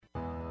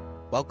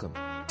Welcome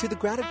to the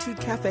Gratitude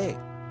Cafe,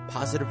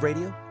 positive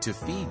radio to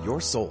feed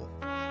your soul.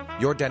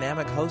 Your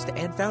dynamic host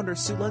and founder,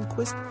 Sue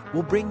Lundquist,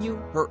 will bring you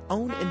her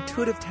own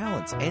intuitive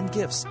talents and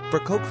gifts for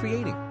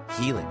co-creating,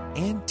 healing,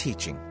 and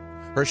teaching.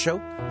 Her show,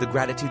 The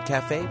Gratitude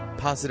Cafe,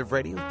 positive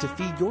radio to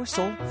feed your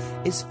soul,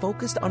 is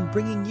focused on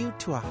bringing you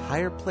to a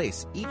higher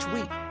place each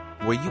week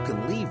where you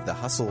can leave the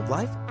hustle of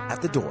life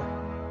at the door.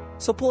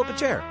 So pull up a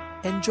chair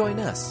and join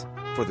us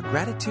for The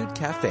Gratitude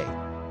Cafe,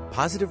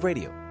 positive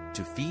radio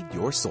to feed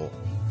your soul.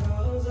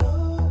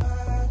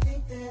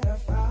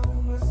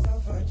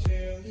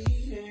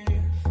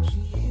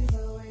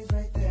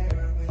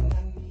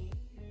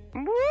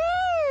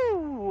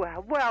 Woo!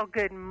 Well,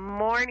 good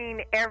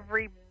morning,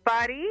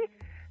 everybody.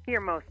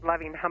 Your most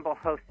loving, humble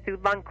host, Sue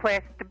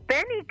Lundquist.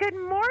 Benny, good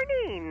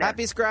morning.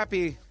 Happy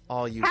Scrappy,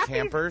 all you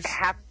campers.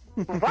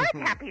 What?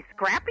 Happy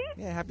Scrappy?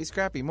 Yeah, happy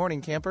Scrappy.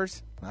 Morning,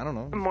 campers. I don't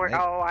know.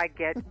 I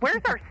get.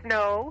 Where's our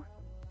snow?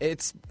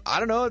 I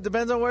don't know. It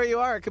depends on where you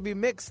are. It could be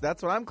mixed.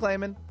 That's what I'm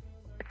claiming.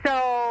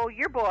 So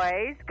your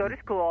boys go to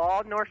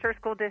school, North Shore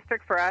School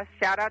District for us.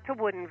 Shout out to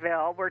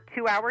Woodinville. We're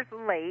 2 hours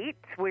late.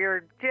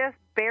 We're just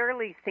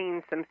barely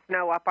seeing some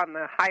snow up on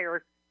the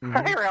higher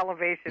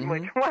elevation,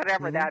 which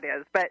whatever that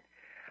is. But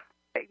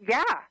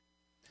yeah,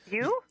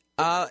 you?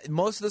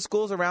 Most of the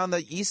schools around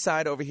the east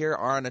side over here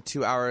are on a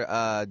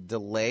 2-hour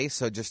delay,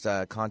 so just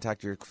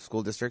contact your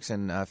school districts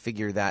and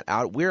figure that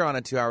out. We're on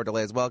a 2-hour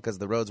delay as well because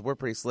the roads were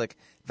pretty slick.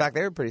 In fact,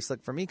 they were pretty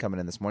slick for me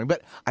coming in this morning,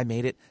 but I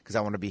made it because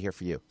I want to be here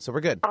for you. So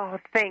we're good. Oh,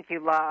 thank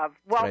you, love.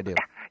 Well, I do.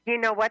 You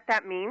know what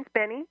that means,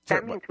 Benny?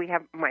 Sure, that means we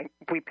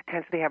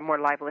potentially have more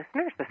live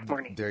listeners this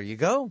morning. There you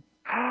go.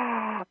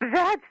 Oh,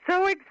 that's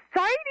so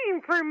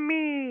exciting for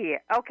me.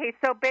 Okay,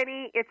 so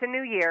Benny, it's a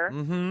new year,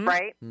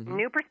 right?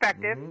 New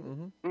perspective,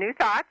 new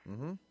thoughts.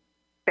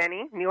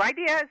 Benny, new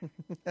ideas.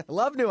 I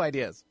love new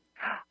ideas.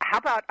 How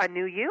about a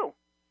new you?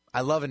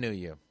 I love a new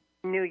you.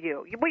 New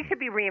you. We should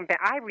be reinvent.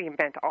 I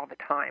reinvent all the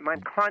time.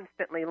 I'm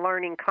constantly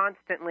learning,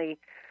 constantly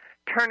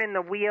turning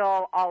the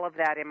wheel, all of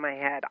that in my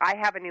head. I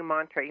have a new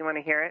mantra. You want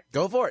to hear it?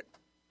 Go for it.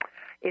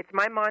 It's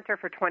my mantra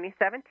for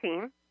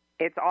 2017.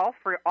 It's all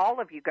for all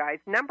of you guys.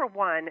 Number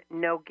one,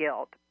 no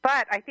guilt.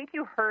 But I think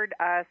you heard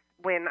us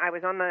when I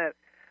was on the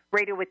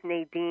radio with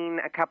Nadine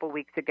a couple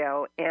weeks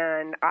ago,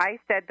 and I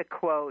said the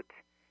quote,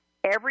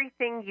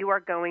 everything you are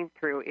going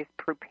through is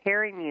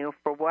preparing you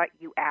for what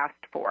you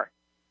asked for.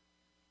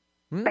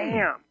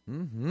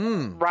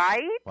 Bam.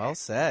 Right? Well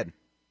said.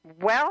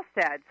 Well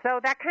said. So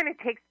that kind of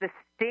takes the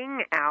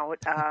sting out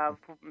of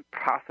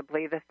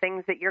possibly the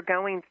things that you're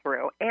going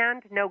through,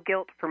 and no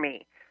guilt for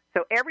me.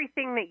 So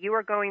everything that you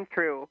are going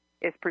through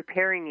is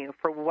preparing you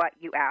for what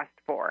you asked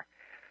for.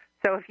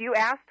 So if you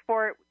asked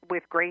for it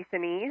with grace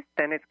and ease,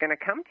 then it's going to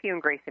come to you in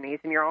grace and ease,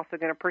 and you're also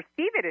going to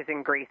perceive it as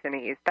in grace and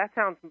ease. That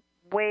sounds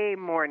way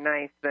more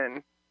nice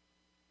than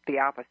the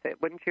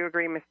opposite. Wouldn't you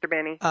agree, Mr.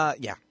 Benny?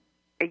 Yeah.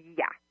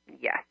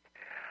 Yes.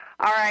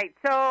 All right,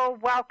 so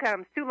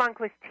welcome. Sue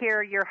Lundquist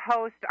here, your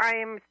host. I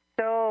am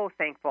so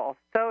thankful,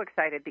 so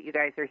excited that you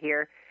guys are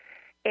here.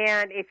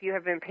 And if you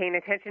have been paying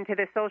attention to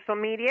the social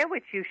media,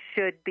 which you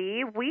should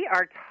be, we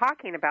are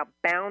talking about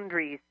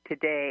boundaries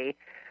today.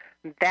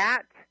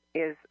 That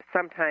is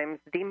sometimes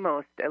the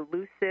most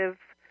elusive,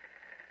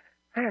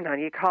 I don't know,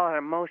 you call it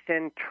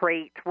emotion,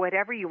 trait,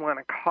 whatever you want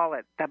to call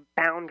it, the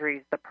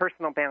boundaries, the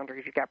personal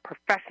boundaries. You've got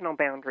professional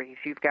boundaries.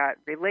 You've got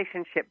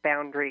relationship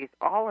boundaries,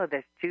 all of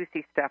this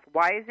juicy stuff.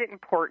 Why is it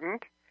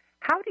important?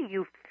 How do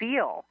you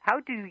feel? How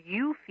do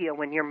you feel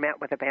when you're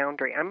met with a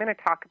boundary? I'm going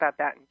to talk about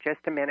that in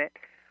just a minute.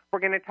 We're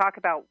going to talk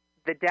about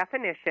the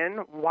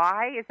definition.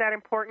 Why is that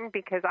important?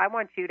 Because I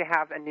want you to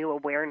have a new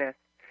awareness.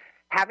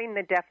 Having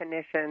the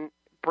definition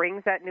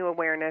brings that new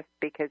awareness,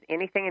 because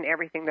anything and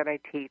everything that I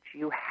teach,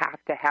 you have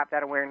to have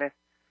that awareness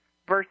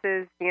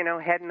versus,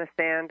 head in the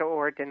sand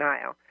or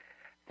denial.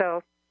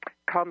 So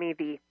call me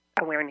the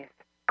awareness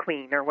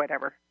queen or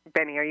whatever.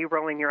 Benny, are you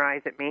rolling your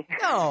eyes at me?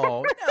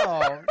 No,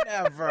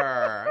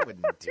 never. I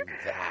wouldn't do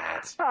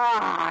that.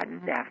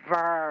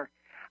 Never.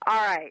 All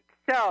right,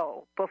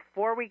 so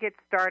before we get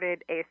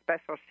started, a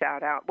special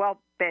shout-out. Well,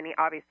 Benny,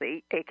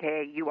 obviously,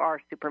 a.k.a. you are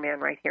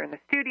Superman right here in the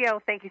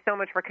studio. Thank you so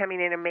much for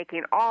coming in and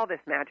making all this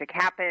magic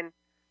happen.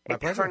 My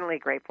pleasure. Eternally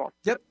grateful.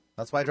 Yep,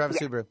 that's why I drive a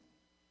Subaru.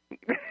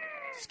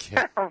 Just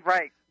kidding. All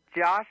right,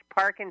 Josh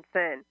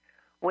Parkinson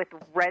with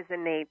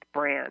Resonate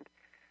brand.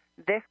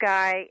 This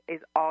guy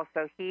is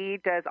also, he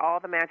does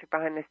all the magic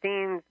behind the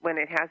scenes when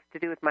it has to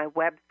do with my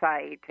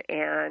website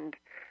and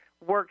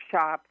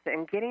workshops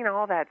and getting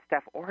all that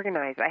stuff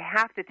organized. I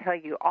have to tell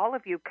you, all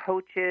of you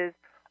coaches,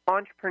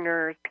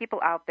 entrepreneurs, people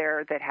out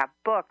there that have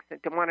books that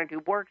want to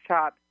do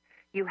workshops,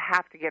 you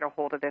have to get a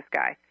hold of this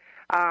guy.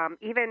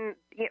 Even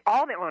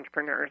all the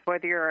entrepreneurs,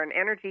 whether you're an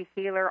energy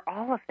healer,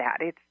 all of that,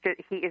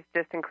 he is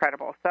just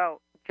incredible.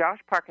 So Josh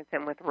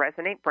Parkinson with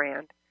Resonate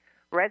brand.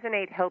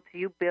 Resonate helps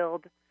you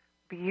build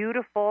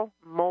beautiful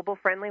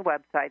mobile-friendly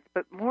websites,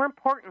 but more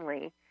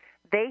importantly,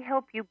 they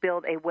help you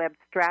build a web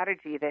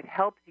strategy that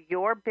helps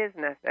your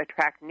business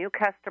attract new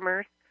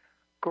customers,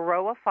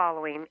 grow a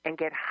following, and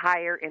get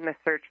higher in the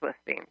search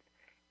listings.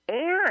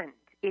 And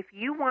if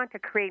you want to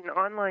create an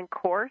online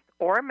course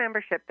or a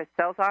membership that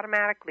sells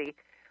automatically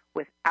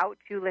without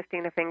you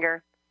lifting a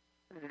finger,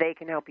 they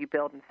can help you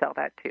build and sell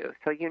that too.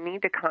 So you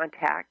need to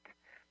contact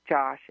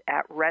Josh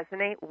at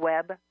Resonate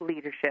Web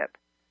Leadership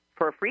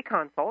for a free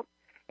consult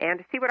and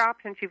to see what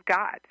options you've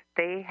got.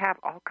 They have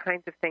all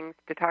kinds of things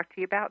to talk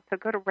to you about. So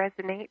go to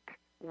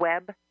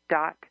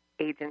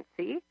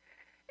resonateweb.agency,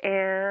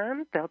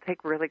 and they'll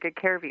take really good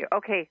care of you.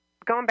 Okay,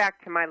 going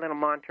back to my little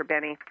mantra,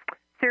 Benny.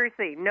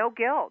 Seriously, no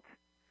guilt.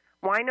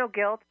 Why no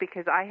guilt?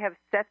 Because I have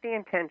set the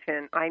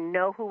intention. I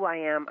know who I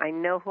am. I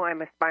know who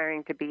I'm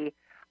aspiring to be.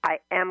 I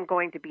am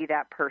going to be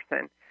that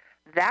person.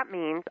 That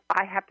means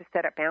I have to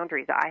set up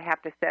boundaries. I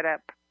have to set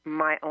up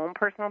my own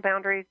personal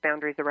boundaries,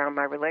 boundaries around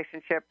my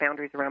relationship,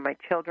 boundaries around my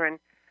children,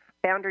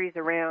 boundaries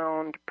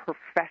around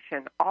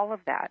profession, all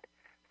of that.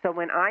 So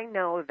when I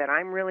know that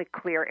I'm really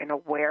clear and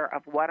aware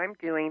of what I'm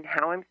doing,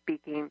 how I'm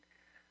speaking,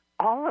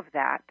 all of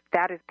that,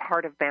 that is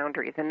part of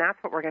boundaries. And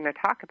that's what we're going to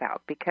talk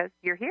about because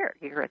you're here.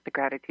 You're at the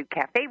Gratitude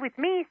Cafe with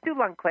me, Sue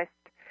Lundquist,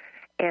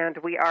 and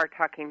we are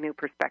talking new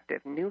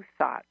perspective, new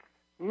thoughts,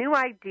 new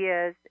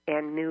ideas,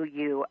 and new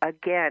you.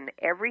 Again,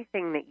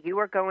 everything that you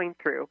are going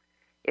through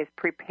is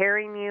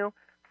preparing you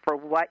for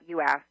what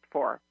you asked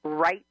for.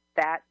 Write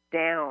that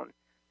down.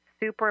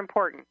 Super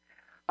important.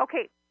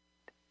 Okay,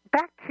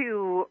 back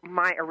to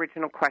my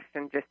original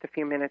question just a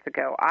few minutes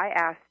ago. I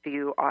asked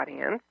you,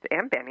 audience,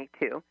 and Benny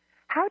too,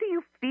 how do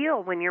you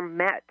feel when you're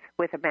met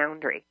with a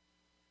boundary?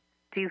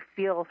 Do you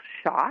feel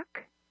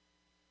shock?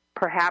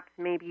 Perhaps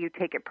maybe you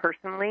take it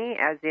personally,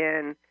 as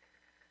in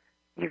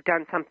you've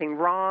done something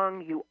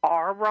wrong, you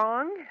are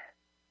wrong.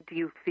 Do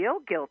you feel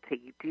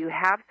guilty? Do you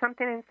have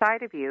something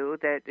inside of you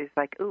that is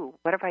like, ooh,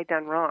 what have I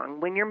done wrong?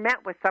 When you're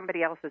met with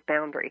somebody else's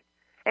boundary.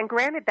 And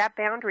granted, that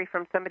boundary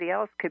from somebody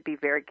else could be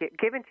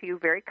given to you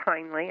very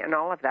kindly and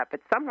all of that, but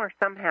somewhere,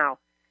 somehow,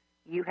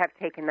 you have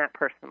taken that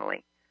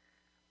personally.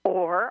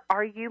 Or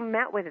are you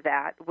met with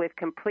that with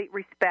complete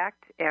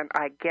respect, and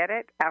I get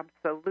it,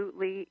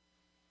 absolutely,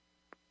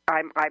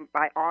 I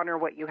honor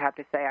what you have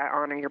to say, I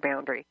honor your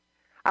boundary.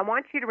 I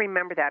want you to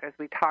remember that as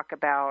we talk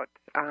about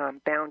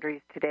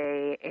boundaries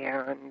today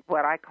and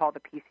what I call the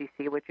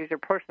PCC, which is your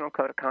personal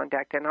code of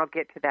conduct, and I'll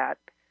get to that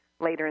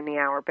later in the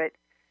hour. But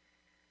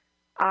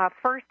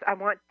first, I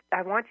want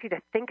you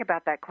to think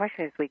about that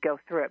question as we go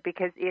through it,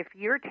 because if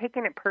you're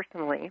taking it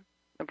personally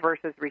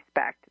versus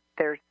respect,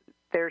 there's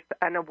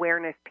an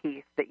awareness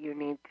piece that you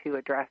need to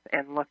address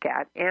and look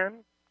at,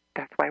 and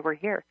that's why we're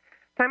here.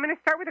 So I'm going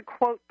to start with a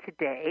quote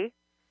today.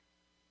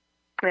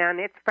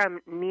 And it's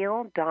from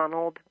Neil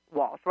Donald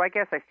Walsh. Well, I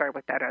guess I started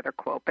with that other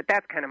quote, but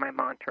that's kind of my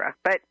mantra.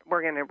 But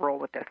we're going to roll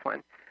with this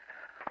one.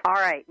 All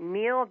right,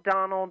 Neil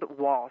Donald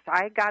Walsh.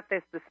 I got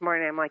this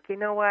morning. I'm like, you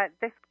know what?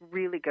 This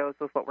really goes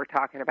with what we're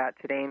talking about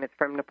today, and it's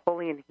from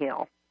Napoleon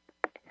Hill.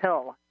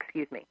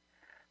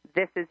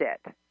 This is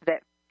it.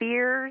 That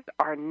fears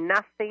are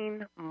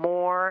nothing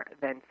more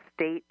than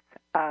states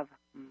of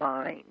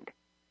mind.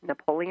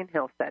 Napoleon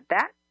Hill said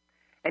that.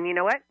 And you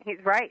know what?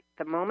 He's right.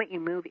 The moment you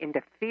move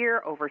into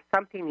fear over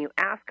something you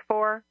ask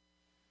for,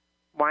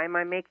 why am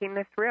I making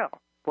this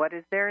real? What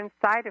is there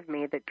inside of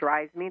me that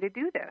drives me to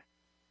do this?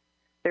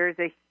 There is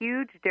a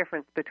huge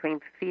difference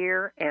between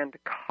fear and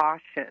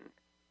caution.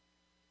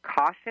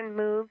 Caution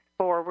moves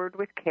forward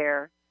with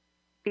care.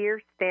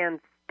 Fear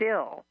stands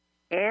still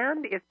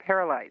and is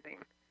paralyzing.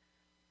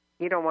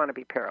 You don't want to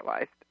be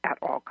paralyzed at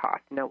all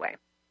costs. No way.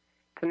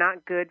 It's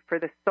not good for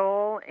the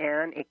soul,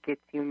 and it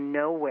gets you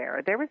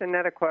nowhere. There was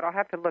another quote. I'll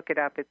have to look it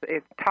up.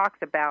 It talks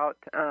about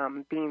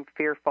being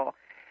fearful,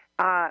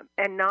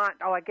 and not.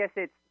 Oh, I guess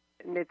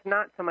it's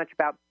not so much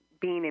about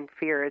being in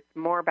fear. It's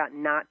more about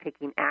not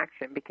taking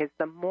action, because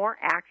the more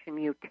action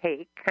you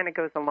take, kind of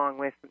goes along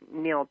with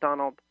Neil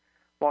Donald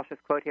Walsh's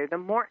quote here. The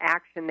more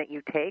action that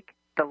you take,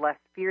 the less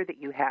fear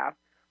that you have,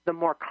 the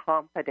more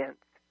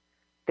confidence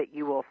that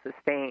you will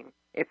sustain.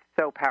 It's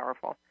so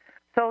powerful.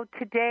 So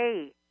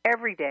today,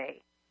 every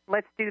day,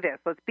 let's do this.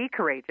 Let's be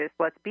courageous.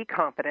 Let's be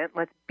confident.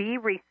 Let's be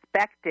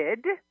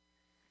respected.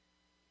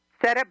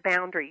 Set up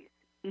boundaries,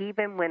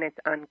 even when it's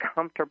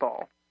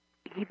uncomfortable.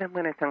 Even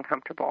when it's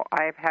uncomfortable.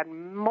 I've had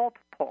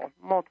multiple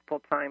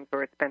times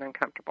where it's been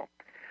uncomfortable.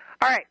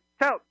 All right,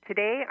 so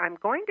today I'm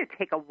going to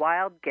take a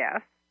wild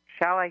guess,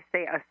 shall I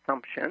say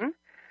assumption,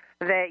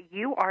 that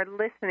you are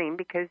listening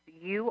because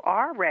you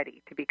are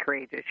ready to be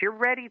courageous. You're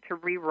ready to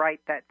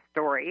rewrite that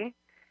story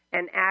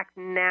and act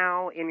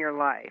now in your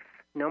life.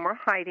 No more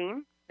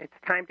hiding. It's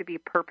time to be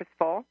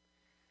purposeful.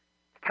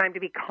 It's time to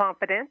be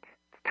confident.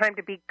 It's time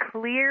to be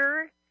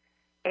clear.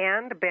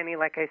 And, Benny,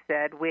 like I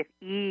said, with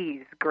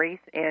ease, grace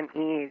and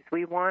ease.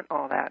 We want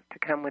all that to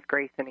come with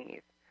grace and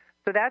ease.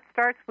 So that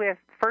starts with,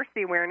 first,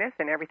 the awareness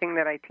and everything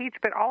that I teach,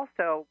 but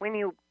also when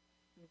you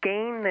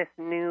gain this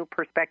new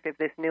perspective,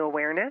 this new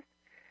awareness,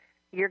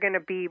 you're going to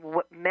be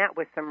met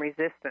with some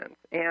resistance.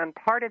 And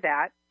part of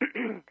that,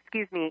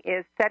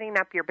 is setting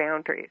up your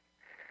boundaries.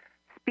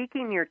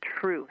 Speaking your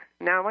truth.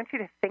 Now, I want you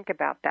to think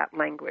about that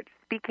language.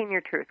 Speaking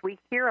your truth. We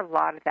hear a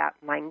lot of that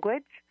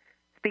language,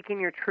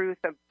 speaking your truth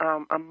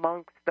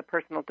amongst the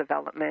personal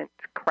development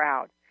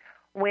crowd.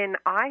 When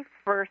I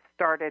first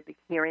started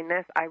hearing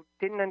this, I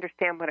didn't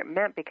understand what it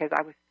meant because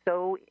I was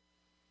so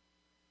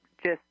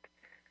just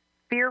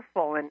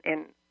fearful, and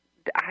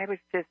I was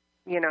just,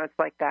 it's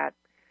like that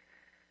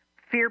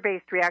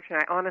fear-based reaction.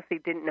 I honestly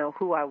didn't know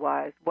who I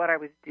was, what I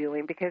was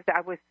doing, because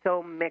I was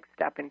so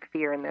mixed up in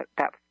fear and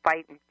that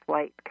fight and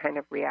flight kind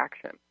of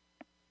reaction.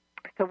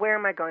 So where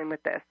am I going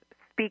with this?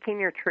 Speaking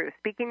your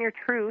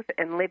truth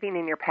and living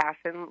in your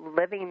passion,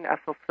 living a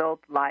fulfilled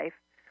life,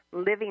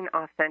 living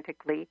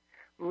authentically,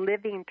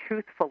 living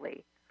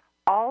truthfully.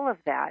 All of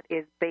that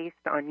is based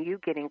on you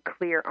getting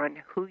clear on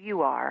who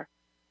you are,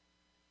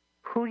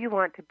 who you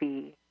want to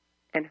be,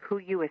 and who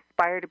you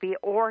aspire to be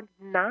or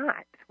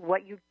not,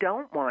 what you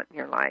don't want in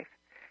your life.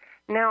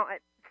 Now,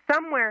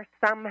 somewhere,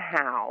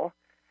 somehow,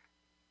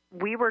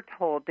 we were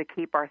told to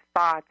keep our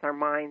thoughts, our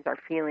minds, our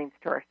feelings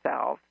to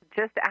ourselves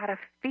just out of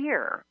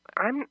fear.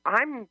 I'm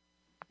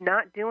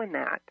not doing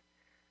that.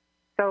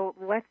 So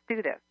let's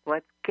do this.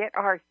 Let's get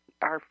our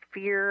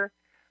fear.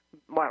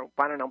 Well,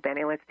 I don't know,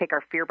 Benny, let's take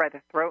our fear by the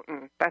throat,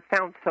 and that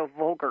sounds so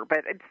vulgar,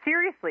 but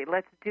seriously,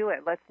 let's do it.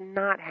 Let's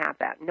not have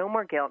that. No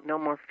more guilt, no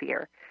more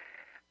fear.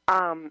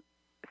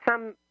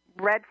 Some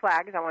red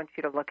flags I want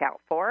you to look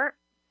out for.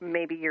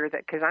 Maybe you're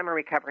because I'm a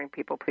recovering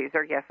people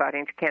pleaser. Yes,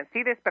 audience, you can't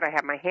see this, but I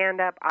have my hand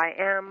up. I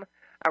am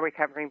a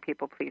recovering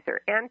people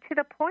pleaser. And to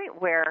the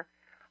point where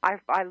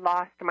I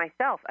lost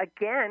myself.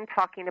 Again,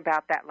 talking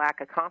about that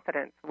lack of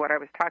confidence, what I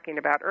was talking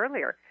about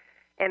earlier.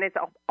 And it's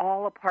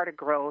all a part of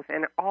growth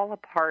and all a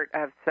part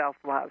of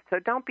self-love. So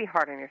don't be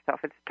hard on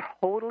yourself. It's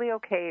totally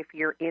okay if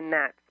you're in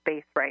that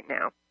space right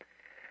now.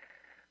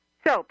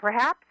 So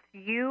perhaps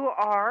you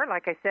are,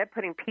 like I said,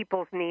 putting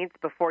people's needs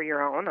before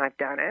your own. I've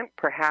done it.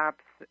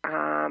 Perhaps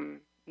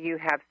you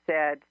have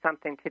said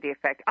something to the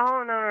effect,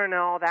 oh,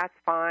 no, that's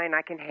fine.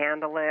 I can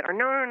handle it. Or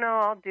no,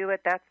 I'll do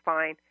it. That's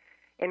fine.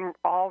 In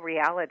all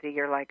reality,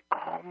 you're like,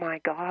 oh, my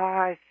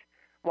gosh,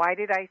 why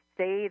did I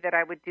say that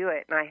I would do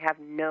it? And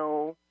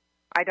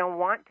I don't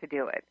want to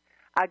do it.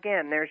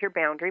 Again, there's your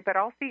boundary, but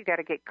also you got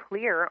to get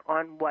clear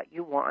on what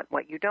you want,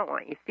 what you don't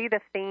want. You see the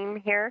theme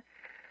here?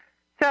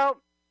 So,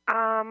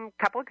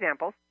 couple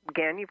examples.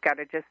 Again, you've got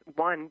to just,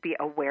 one, be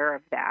aware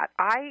of that.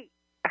 I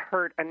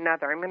heard I'm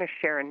going to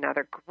share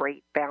another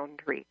great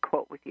boundary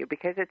quote with you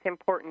because it's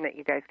important that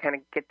you guys kind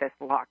of get this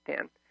locked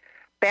in.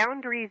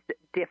 Boundaries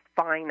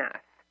define us.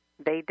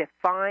 They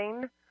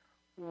define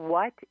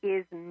what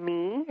is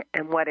me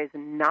and what is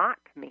not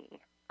me.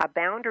 A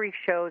boundary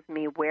shows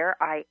me where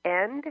I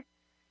end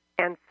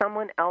and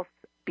someone else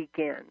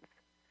begins,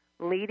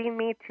 leading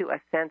me to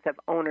a sense of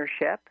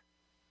ownership,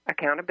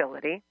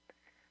 accountability,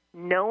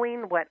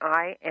 knowing what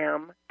I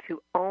am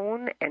to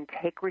own and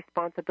take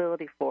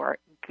responsibility for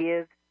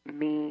gives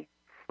me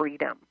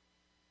freedom.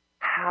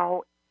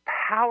 How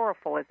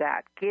powerful is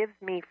that? Gives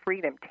me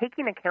freedom.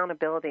 Taking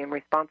accountability and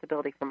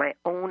responsibility for my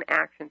own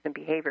actions and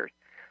behaviors.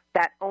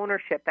 That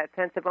ownership, that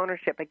sense of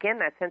ownership. Again,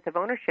 that sense of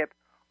ownership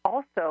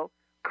also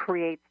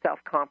creates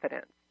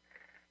self-confidence.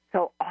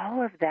 So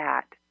all of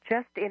that,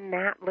 just in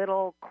that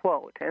little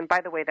quote, and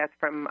by the way, that's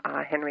from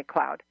Henry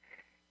Cloud,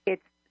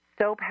 it's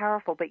so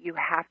powerful, but you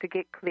have to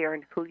get clear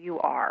in who you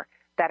are.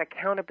 That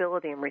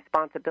accountability and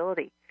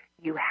responsibility,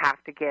 you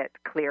have to get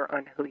clear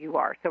on who you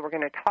are. So we're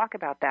going to talk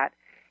about that.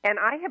 And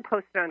I have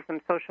posted on some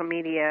social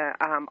media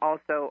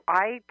also,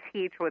 I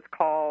teach what's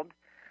called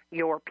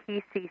your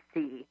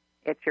PCC.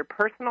 It's your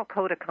personal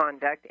code of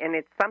conduct, and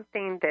it's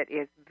something that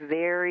is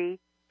very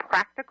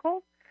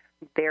practical,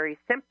 very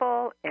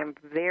simple, and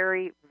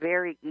very,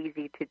 very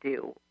easy to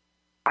do.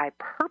 I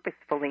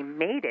purposefully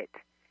made it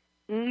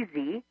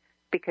easy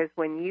because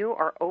when you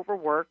are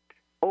overworked,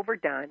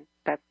 overdone,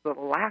 that's the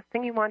last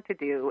thing you want to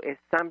do is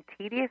some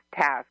tedious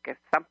task of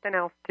something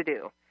else to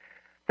do.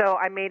 So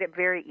I made it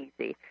very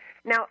easy.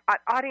 Now,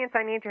 audience,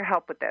 I need your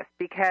help with this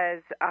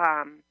because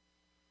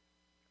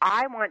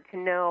I want to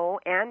know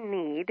and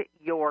need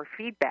your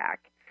feedback.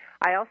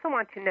 I also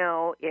want to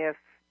know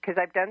because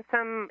I've done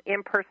some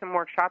in-person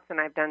workshops and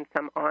I've done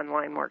some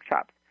online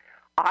workshops.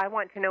 I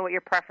want to know what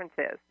your preference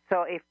is.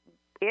 So if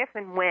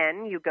and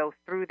when you go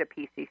through the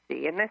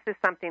PCC, and this is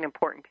something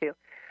important too,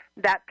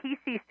 that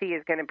PCC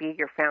is going to be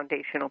your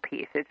foundational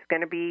piece. It's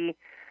going to be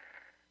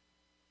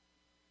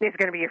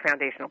your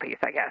foundational piece,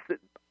 I guess.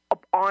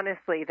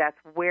 Honestly, that's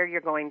where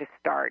you're going to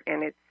start,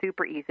 and it's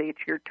super easy. It's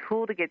your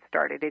tool to get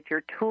started. It's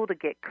your tool to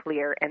get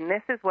clear, and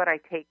this is what I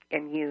take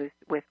and use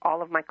with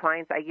all of my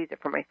clients. I use it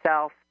for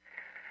myself.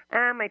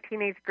 My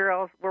teenage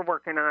girls, we're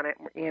working on it.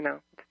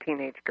 It's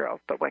teenage girls,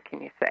 but what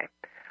can you say?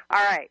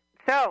 All right.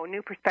 So,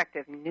 new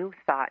perspective, new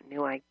thought,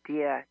 new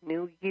idea,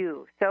 new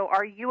you. So,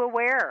 are you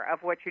aware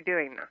of what you're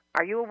doing?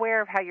 Are you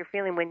aware of how you're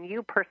feeling when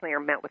you personally are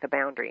met with a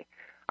boundary?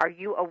 Are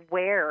you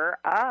aware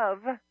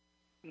of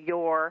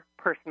your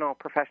personal,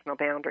 professional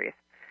boundaries?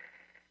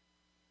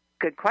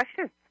 Good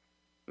question.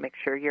 Make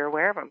sure you're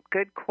aware of them.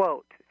 Good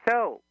quote.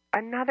 So,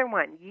 another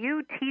one.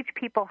 You teach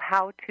people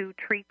how to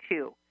treat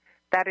you.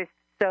 That is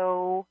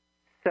so,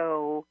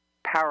 so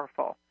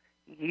powerful.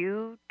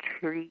 You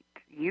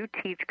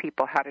teach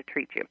people how to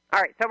treat you.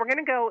 All right, so we're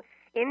going to go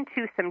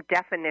into some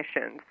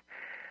definitions.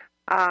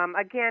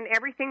 Again,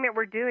 everything that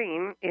we're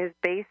doing is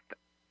based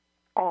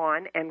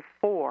on and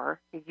for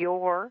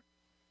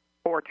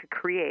or to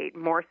create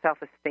more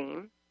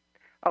self-esteem.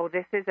 Oh,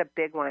 this is a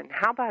big one.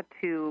 How about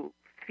to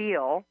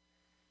feel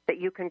that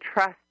you can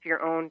trust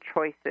your own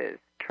choices,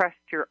 trust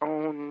your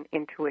own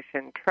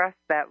intuition, trust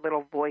that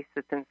little voice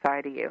that's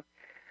inside of you,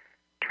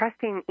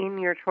 trusting in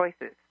your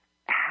choices.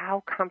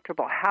 How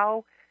comfortable,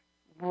 how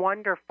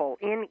wonderful,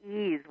 in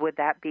ease would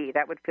that be?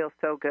 That would feel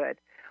so good.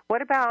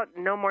 What about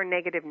no more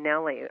negative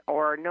Nelly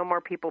or no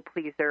more people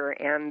pleaser?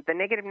 And the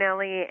negative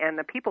Nelly and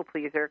the people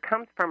pleaser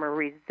comes from a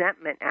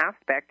resentment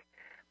aspect,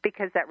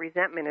 because that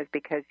resentment is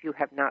because you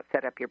have not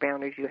set up your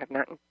boundaries. You have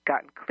not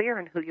gotten clear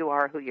on who you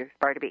are, who you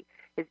aspire to be.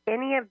 Is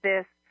any of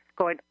this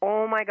going,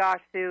 oh, my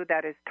gosh, Sue,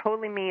 that is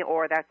totally me,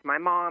 or that's my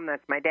mom,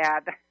 that's my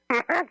dad,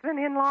 that's an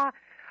in-law,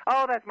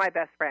 oh, that's my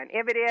best friend?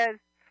 If it is,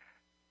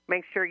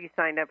 make sure you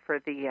sign up for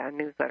the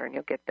newsletter, and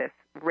you'll get this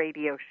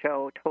radio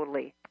show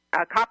totally,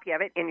 a copy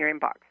of it in your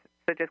inbox.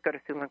 So just go to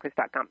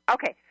SueLundquist.com.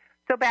 Okay,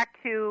 so back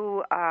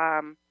to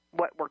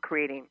what we're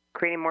creating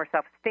more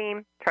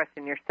self-esteem, trust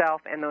in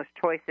yourself, and those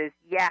choices.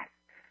 Yes,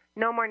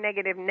 no more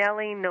negative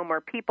Nelly, no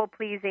more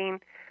people-pleasing.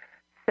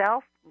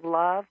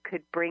 Self-love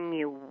could bring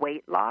you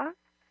weight loss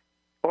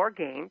or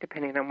gain,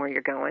 depending on where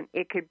you're going.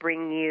 It could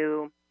bring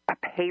you a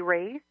pay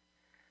raise,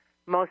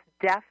 most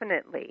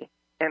definitely.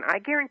 And I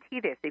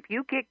guarantee this, if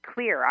you get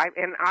clear,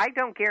 and I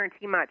don't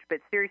guarantee much, but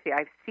seriously,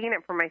 I've seen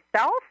it for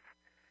myself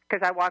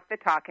because I walk the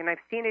talk, and I've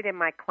seen it in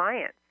my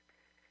clients.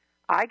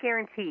 I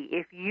guarantee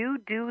if you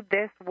do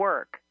this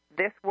work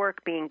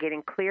being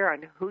getting clear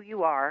on who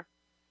you are,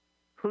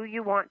 who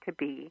you want to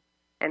be,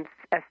 and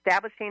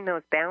establishing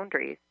those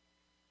boundaries,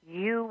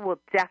 you will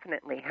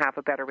definitely have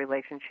a better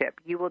relationship.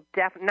 You will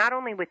not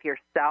only with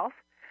yourself,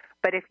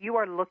 but if you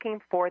are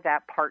looking for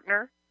that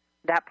partner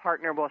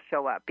will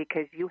show up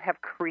because you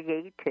have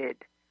created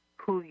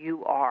who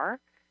you are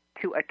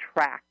to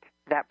attract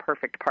that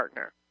perfect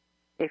partner.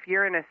 If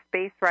you're in a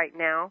space right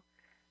now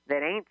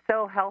that ain't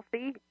so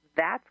healthy,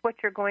 that's what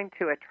you're going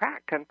to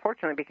attract,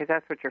 unfortunately, because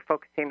that's what you're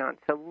focusing on.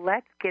 So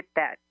let's get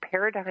that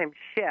paradigm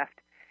shift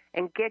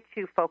and get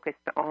you focused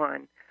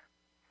on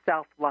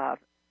self-love,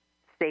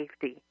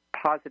 safety,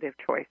 positive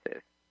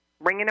choices.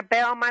 Ringing a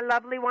bell, my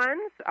lovely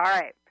ones? All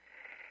right.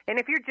 And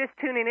if you're just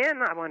tuning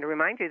in, I want to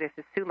remind you this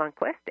is Sue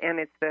Lundquist, and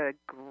it's the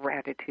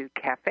Gratitude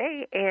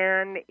Cafe,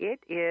 and it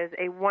is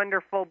a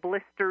wonderful,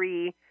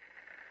 blistery,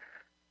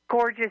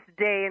 gorgeous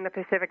day in the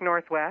Pacific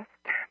Northwest.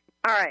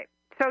 All right.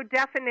 So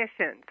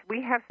definitions.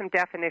 We have some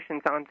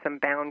definitions on some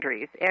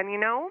boundaries. And,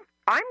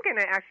 I'm going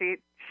to actually,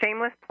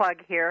 shameless plug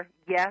here.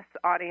 Yes,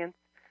 audience,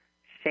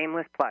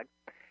 shameless plug.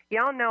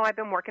 Y'all know I've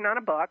been working on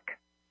a book,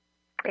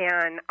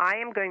 and I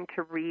am going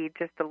to read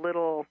just a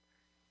little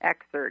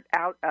excerpt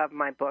out of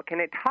my book.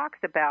 And it talks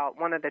about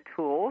one of the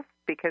tools,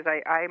 because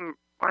I'm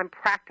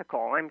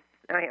practical.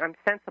 I'm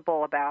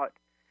sensible about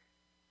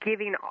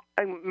giving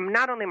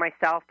not only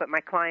myself but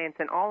my clients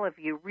and all of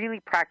you really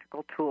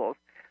practical tools.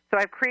 So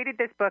I've created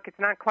this book. It's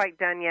not quite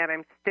done yet.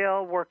 I'm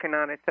still working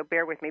on it, so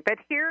bear with me. But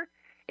here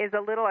is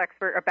a little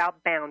excerpt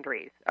about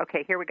boundaries.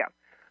 Okay, here we go.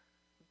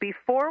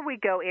 Before we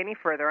go any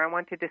further, I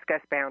want to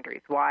discuss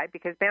boundaries. Why?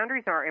 Because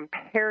boundaries are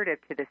imperative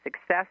to the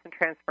success and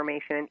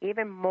transformation, and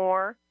even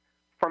more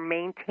for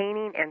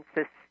maintaining and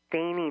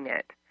sustaining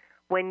it.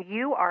 When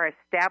you are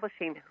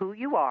establishing who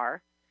you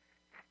are,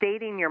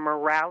 stating your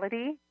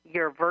morality,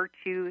 your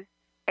virtues,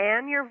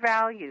 and your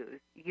values,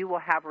 you will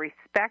have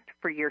respect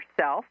for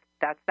yourself.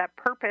 That's that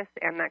purpose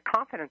and that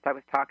confidence I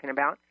was talking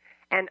about,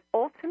 and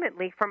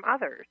ultimately from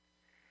others.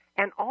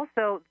 And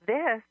also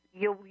this,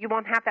 you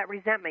won't have that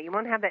resentment. You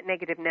won't have that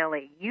negative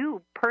Nelly.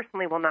 You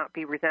personally will not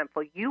be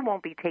resentful. You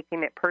won't be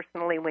taking it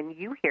personally when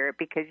you hear it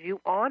because you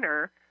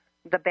honor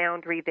the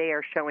boundary they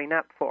are showing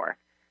up for.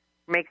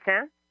 Make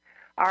sense?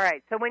 All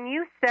right, so when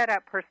you set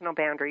up personal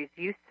boundaries,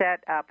 you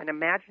set up an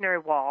imaginary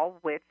wall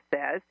which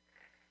says,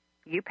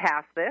 you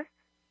pass this,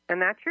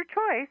 and that's your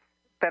choice,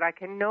 but I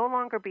can no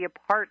longer be a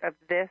part of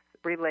this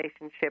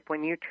relationship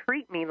when you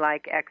treat me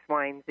like X,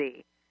 Y, and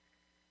Z.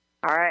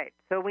 All right,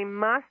 so we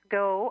must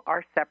go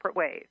our separate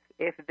ways.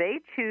 If they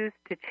choose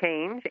to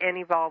change and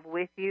evolve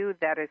with you,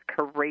 that is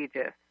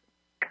courageous.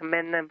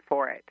 Commend them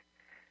for it.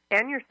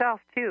 And yourself,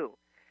 too.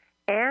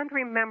 And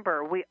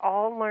remember, we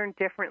all learn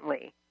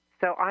differently.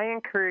 So I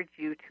encourage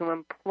you to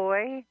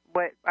employ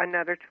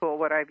another tool,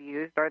 what I've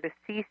used, are the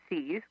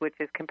CCs, which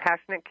is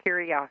compassionate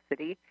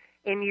curiosity,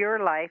 in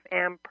your life,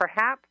 and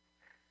perhaps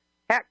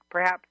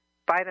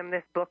buy them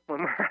this book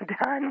when we're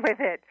done with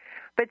it.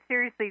 But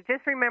seriously,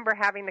 just remember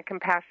having the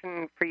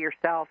compassion for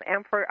yourself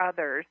and for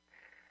others.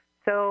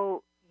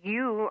 So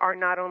you are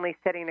not only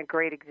setting a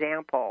great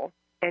example,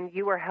 and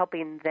you are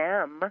helping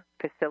them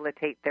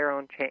facilitate their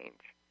own change.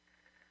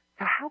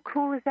 So how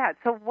cool is that?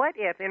 So what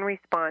if, in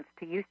response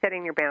to you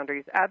setting your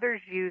boundaries,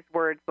 others use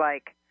words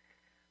like,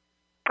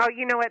 oh,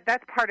 you know what,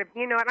 that's part of,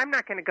 I'm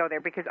not going to go there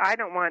because I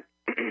don't want,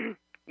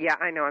 yeah,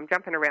 I know, I'm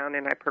jumping around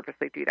and I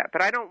purposely do that,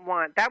 but I don't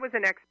want, that was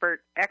an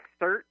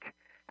excerpt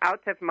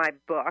out of my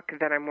book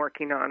that I'm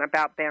working on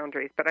about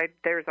boundaries, but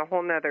there's a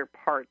whole other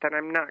part that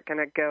I'm not going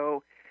to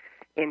go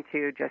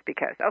into just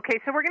because. Okay,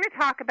 so we're going to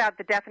talk about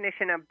the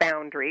definition of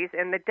boundaries,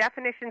 and the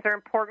definitions are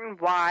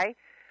important. Why?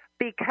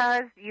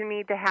 Because you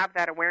need to have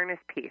that awareness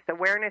piece.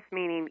 Awareness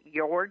meaning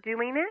you're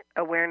doing it.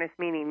 Awareness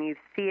meaning you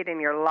see it in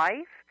your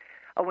life.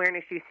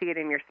 Awareness, you see it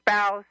in your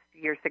spouse,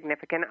 your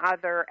significant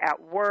other, at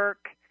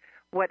work,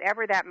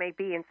 whatever that may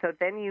be. And so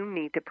then you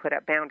need to put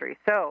up boundaries.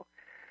 So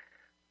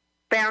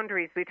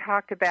boundaries, we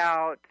talked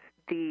about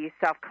the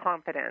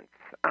self-confidence,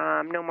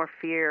 no more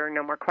fear,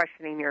 no more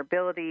questioning your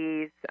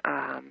abilities,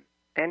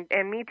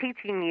 and me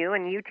teaching you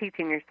and you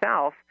teaching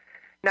yourself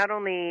not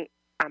only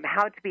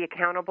how to be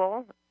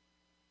accountable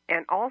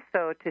and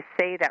also to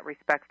say that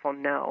respectful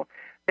no.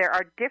 There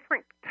are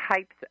different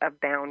types of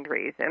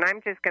boundaries, and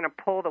I'm just going to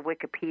pull the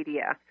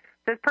Wikipedia.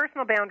 It says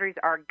personal boundaries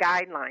are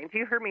guidelines.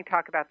 You heard me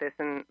talk about this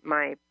in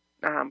my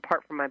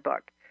part from my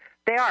book.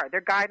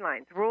 They're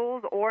guidelines,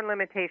 rules or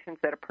limitations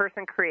that a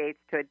person creates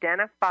to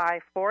identify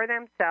for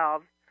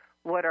themselves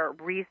what are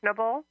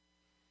reasonable,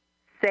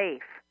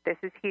 safe. This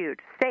is huge.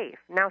 Safe.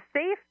 Now,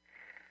 safe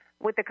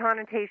with the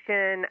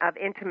connotation of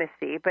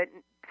intimacy, but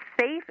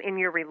safe in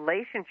your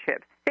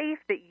relationships, safe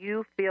that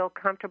you feel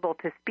comfortable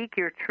to speak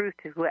your truth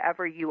to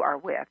whoever you are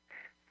with,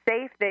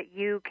 safe that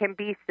you can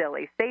be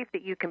silly, safe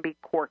that you can be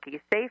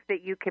quirky, safe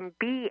that you can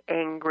be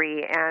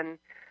angry and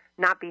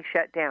not be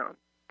shut down.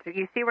 So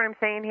you see what I'm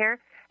saying here?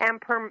 And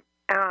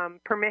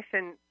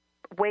permission,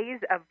 ways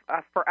of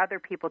for other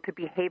people to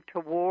behave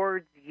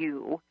towards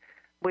you,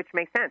 which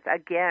makes sense.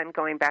 Again,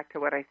 going back to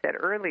what I said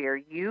earlier,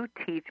 you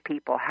teach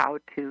people how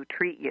to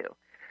treat you.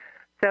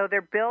 So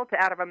they're built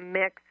out of a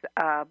mix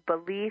of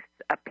beliefs,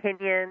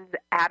 opinions,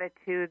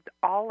 attitudes,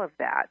 all of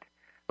that,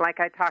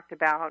 like I talked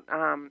about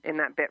in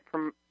that bit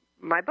from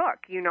my book.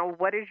 You know,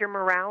 what is your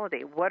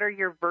morality? What are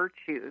your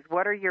virtues?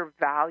 What are your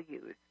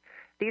values?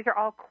 These are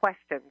all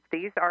questions.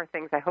 These are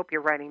things I hope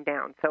you're writing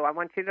down. So I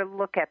want you to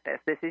look at this.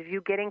 This is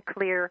you getting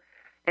clear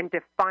and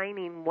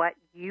defining what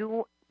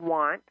you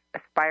want,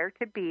 aspire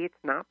to be. It's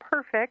not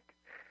perfect.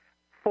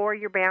 For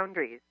your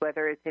boundaries,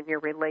 whether it's in your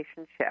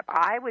relationship.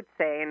 I would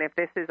say, and if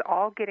this is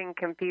all getting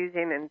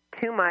confusing and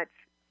too much,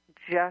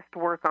 just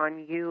work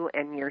on you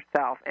and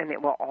yourself, and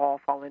it will all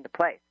fall into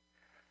place.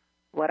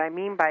 What I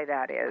mean by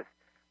that is,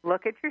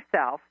 look at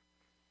yourself,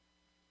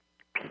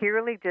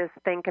 purely just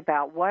think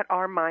about what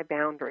are my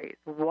boundaries?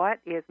 What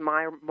is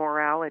my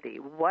morality?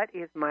 What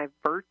is my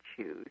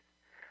virtues?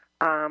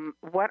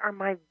 What are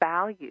my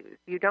values?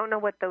 You don't know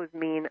what those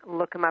mean,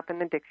 look them up in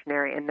the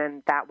dictionary, and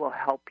then that will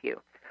help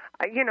you.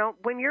 You know,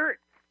 when you're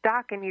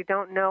stuck and you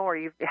don't know or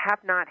you have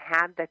not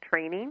had the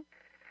training,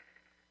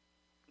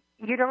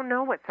 you don't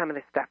know what some of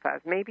this stuff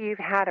is. Maybe you've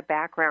had a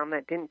background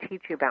that didn't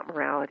teach you about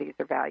moralities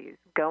or values.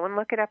 Go and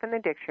look it up in the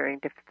dictionary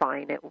and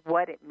define it,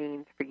 what it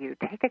means for you.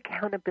 Take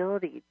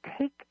accountability.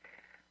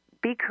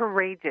 Be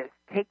courageous.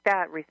 Take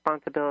that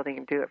responsibility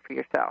and do it for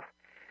yourself.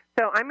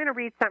 So I'm going to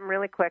read something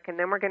really quick, and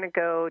then we're going to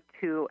go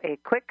to a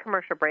quick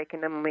commercial break,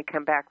 and then when we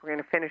come back, we're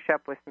going to finish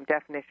up with some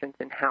definitions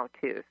and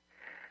how-tos.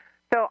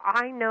 So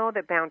I know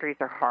that boundaries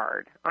are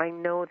hard. I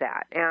know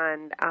that.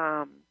 And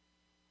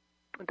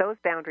those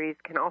boundaries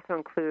can also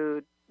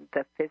include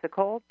the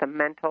physical, the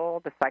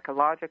mental, the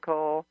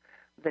psychological,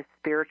 the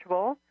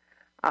spiritual.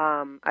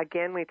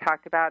 Again, we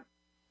talked about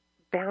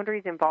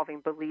boundaries involving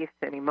beliefs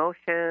and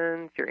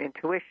emotions, your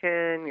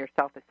intuition, your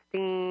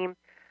self-esteem.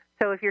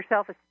 So if your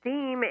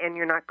self-esteem and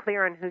you're not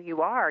clear on who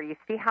you are, you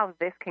see how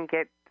this can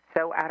get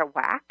so out of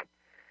whack?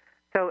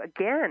 So,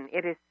 again,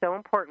 it is so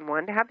important,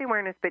 one, to have the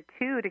awareness, but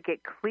two, to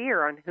get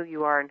clear on who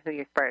you are and who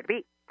you aspire to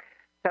be.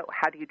 So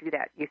how do you do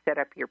that? You set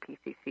up your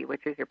PCC,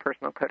 which is your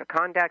personal code of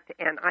conduct,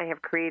 and I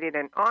have created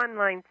an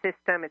online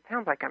system. It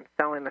sounds like I'm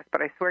selling this,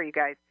 but I swear, you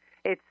guys,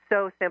 it's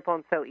so simple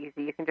and so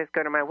easy. You can just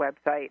go to my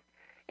website,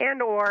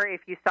 and or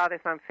if you saw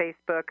this on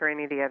Facebook or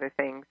any of the other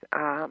things,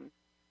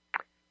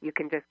 you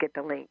can just get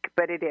the link.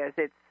 But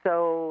it's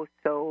so,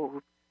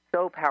 so,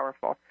 so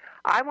powerful.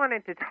 I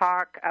wanted to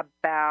talk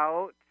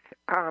about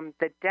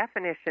the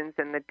definitions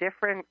and the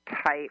different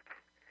types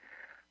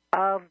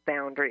of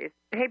boundaries.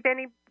 Hey,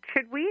 Benny,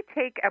 should we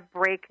take a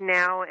break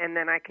now and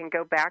then I can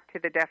go back to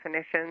the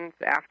definitions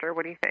after?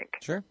 What do you think?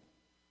 Sure.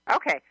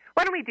 Okay.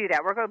 Why don't we do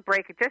that? We're going to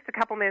break just a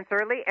couple minutes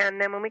early, and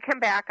then when we come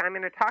back, I'm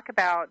going to talk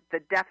about the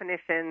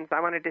definitions. I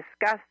want to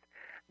discuss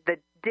the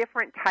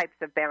different types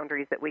of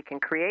boundaries that we can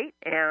create,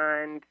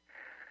 and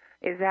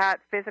is that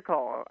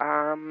physical,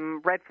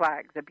 red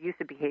flags,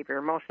 abusive behavior,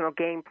 emotional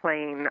game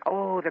playing,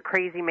 the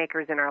crazy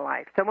makers in our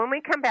life. So when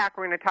we come back,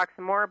 we're going to talk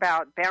some more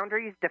about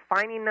boundaries,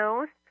 defining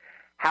those,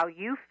 how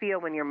you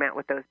feel when you're met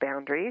with those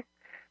boundaries,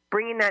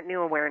 bringing that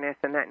new awareness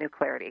and that new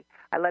clarity.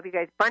 I love you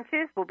guys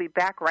bunches. We'll be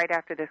back right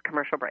after this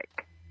commercial break.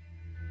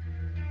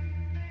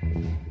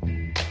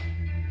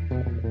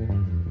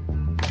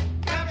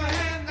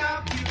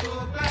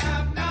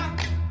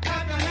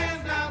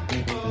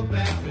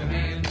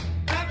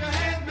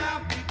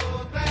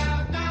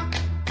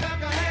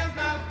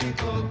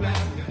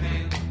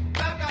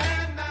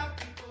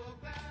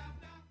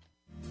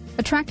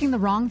 Attracting the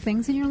wrong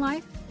things in your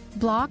life?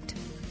 Blocked?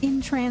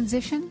 In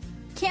transition?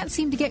 Can't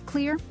seem to get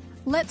clear?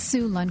 Let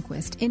Sue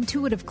Lundquist,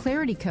 Intuitive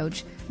Clarity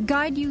Coach,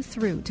 guide you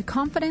through to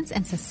confidence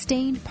and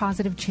sustained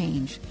positive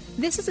change.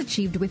 This is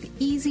achieved with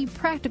easy,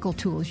 practical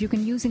tools you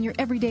can use in your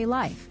everyday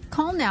life.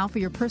 Call now for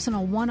your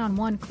personal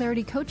one-on-one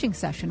clarity coaching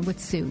session with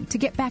Sue to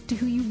get back to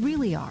who you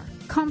really are,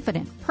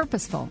 confident,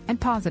 purposeful, and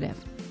positive.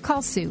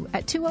 Call Sue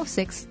at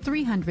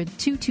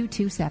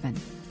 206-300-2227.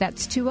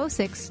 That's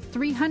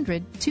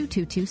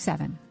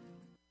 206-300-2227.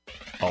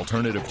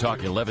 Alternative Talk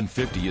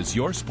 1150 is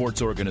your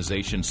sports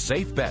organization's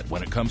safe bet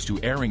when it comes to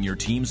airing your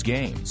team's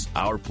games.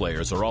 Our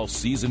players are all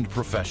seasoned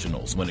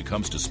professionals when it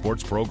comes to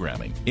sports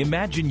programming.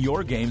 Imagine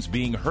your games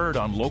being heard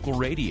on local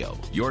radio.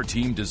 Your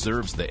team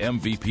deserves the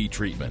MVP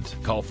treatment.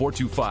 Call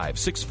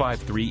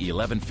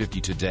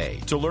 425-653-1150 today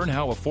to learn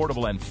how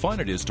affordable and fun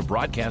it is to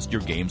broadcast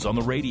your games on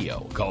the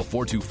radio. Call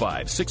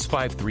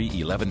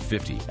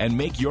 425-653-1150 and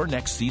make your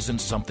next season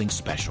something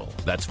special.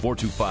 That's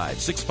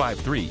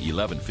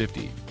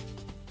 425-653-1150.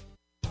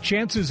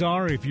 Chances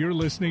are, if you're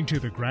listening to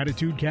the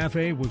Gratitude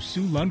Cafe with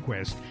Sue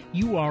Lundquist,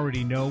 you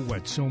already know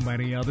what so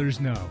many others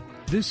know.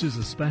 This is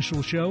a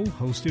special show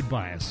hosted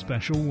by a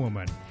special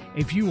woman.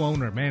 If you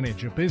own or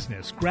manage a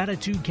business,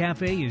 Gratitude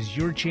Cafe is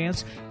your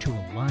chance to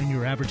align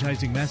your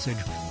advertising message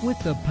with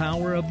the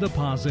power of the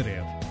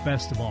positive.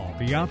 Best of all,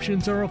 the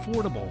options are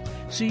affordable,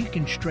 so you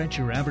can stretch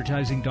your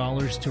advertising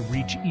dollars to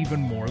reach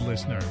even more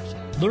listeners.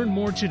 Learn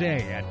more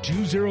today at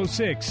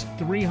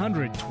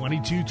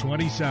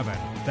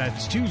 206-300-2227.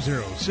 That's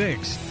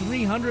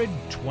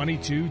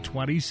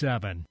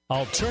 206-300-2227.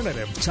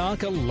 Alternative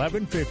Talk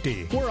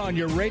 1150. We're on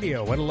your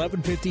radio at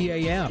 1150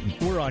 a.m.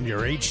 We're on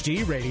your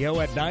HD radio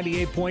at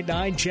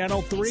 98.9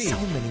 Channel 3. So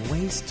many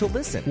ways to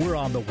listen. We're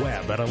on the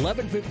web at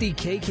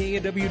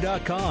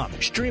 1150kknw.com,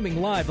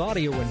 streaming live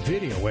audio and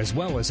video as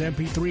well as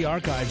MP3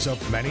 archives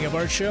of many of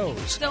our shows.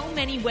 So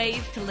many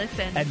ways to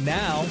listen. And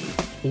now,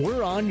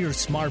 we're on your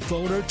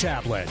smartphone or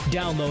tablet.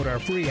 Download our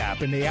free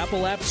app in the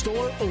Apple App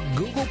Store or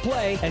Google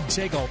Play and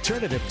take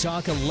Alternative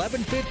Talk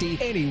 1150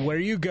 anywhere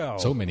you go.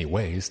 So many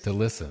ways to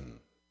listen.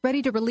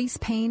 Ready to release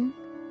pain?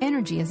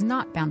 Energy is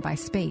not bound by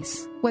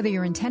space. Whether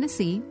you're in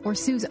Tennessee or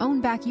Sue's own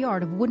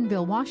backyard of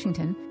Woodinville,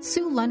 Washington,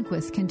 Sue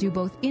Lundquist can do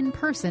both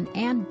in-person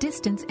and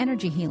distance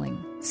energy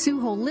healing. Sue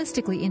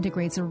holistically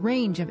integrates a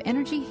range of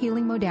energy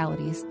healing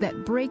modalities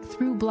that break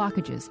through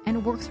blockages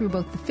and work through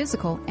both the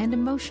physical and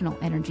emotional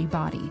energy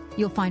body.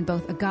 You'll find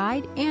both a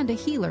guide and a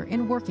healer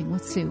in working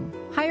with Sue.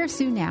 Hire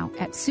Sue now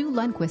at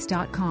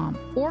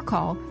SueLundquist.com or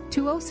call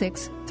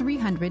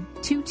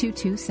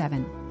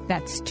 206-300-2227.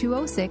 That's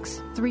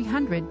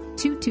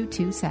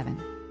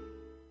 206-300-2227.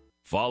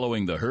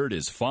 Following the herd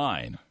is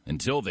fine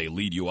until they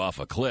lead you off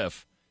a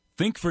cliff.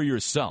 Think for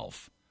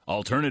yourself.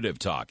 Alternative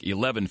Talk,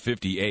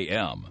 1150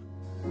 a.m.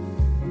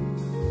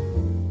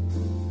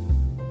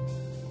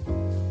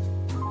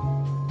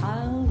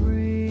 I'll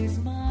raise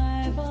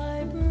my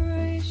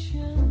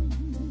vibration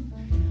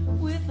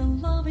with a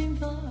loving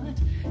thought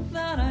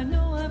that I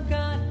know I've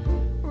got.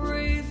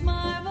 Raise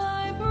my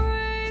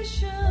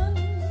vibration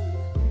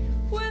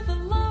with a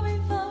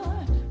loving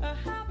thought, a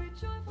happy,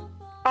 joyful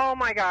thought. Oh,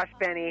 my gosh,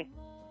 Benny.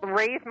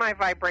 Raise my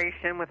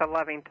vibration with a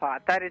loving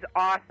thought. That is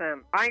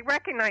awesome. I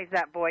recognize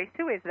that voice.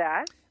 Who is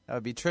that? That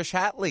would be Trish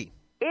Hatley.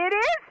 It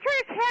is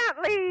Trish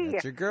Hatley.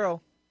 That's your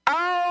girl.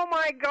 Oh,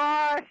 my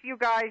gosh, you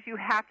guys, you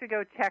have to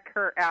go check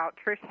her out.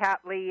 Trish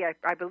Hatley,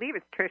 I believe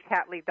it's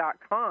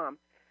trishhatley.com.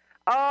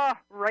 Oh,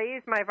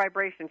 raise my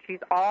vibration.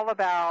 She's all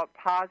about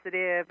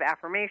positive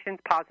affirmations,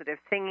 positive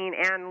singing,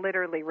 and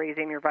literally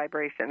raising your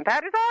vibration.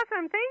 That is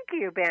awesome. Thank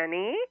you,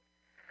 Benny.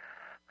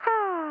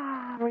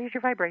 Raise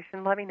your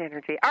vibration, loving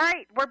energy. All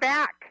right, we're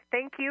back.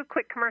 Thank you.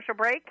 Quick commercial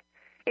break.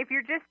 If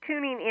you're just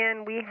tuning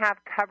in, we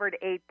have covered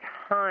a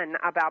ton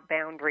about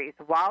boundaries.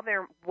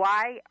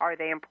 Why are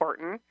they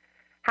important?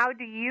 How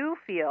do you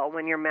feel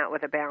when you're met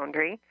with a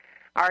boundary?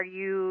 Are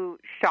you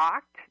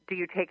shocked? Do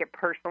you take it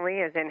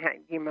personally, as in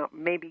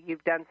maybe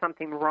you've done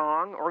something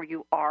wrong or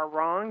you are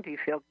wrong? Do you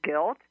feel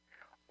guilt?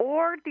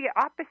 Or the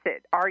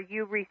opposite, are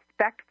you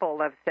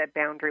respectful of said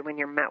boundary when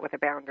you're met with a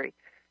boundary?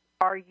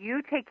 Are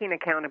you taking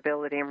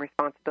accountability and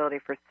responsibility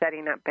for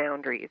setting up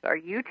boundaries? Are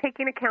you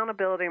taking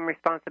accountability and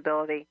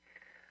responsibility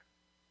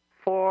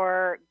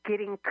for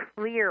getting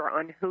clear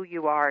on who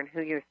you are and who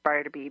you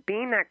aspire to be,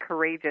 being that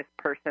courageous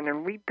person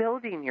and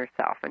rebuilding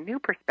yourself, a new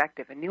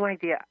perspective, a new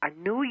idea, a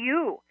new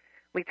you?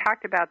 We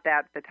talked about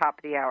that at the top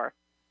of the hour.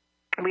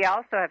 We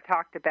also have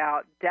talked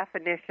about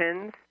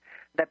definitions,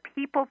 the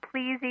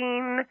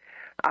people-pleasing.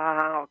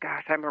 Oh,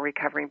 gosh, I'm a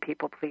recovering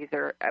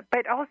people-pleaser.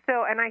 But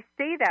also, and I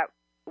say that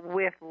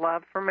with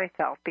love for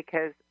myself,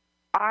 because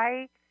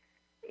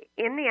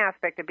in the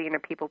aspect of being a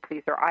people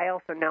pleaser, I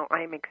also know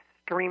I'm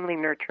extremely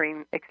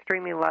nurturing,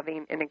 extremely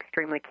loving, and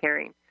extremely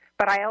caring.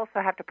 But I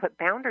also have to put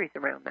boundaries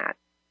around that.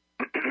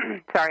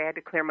 Sorry, I had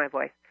to clear my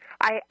voice.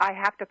 I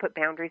have to put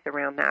boundaries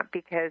around that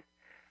because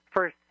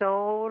for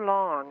so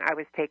long I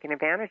was taken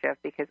advantage of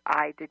because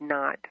I did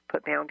not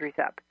put boundaries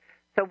up.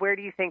 So where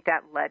do you think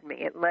that led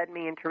me? It led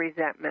me into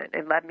resentment.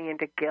 It led me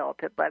into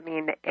guilt. It led me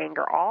into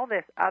anger. All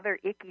this other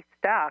icky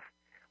stuff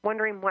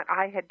wondering what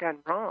I had done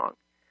wrong.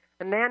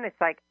 And then it's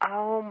like,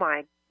 oh,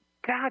 my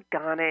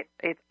doggone it,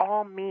 it's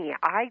all me.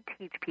 I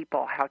teach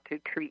people how to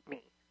treat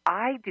me.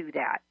 I do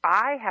that.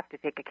 I have to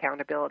take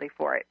accountability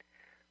for it.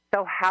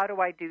 So how do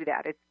I do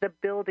that? It's the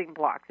building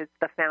blocks. It's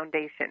the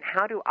foundation.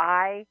 How do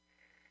I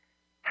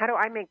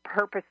make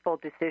purposeful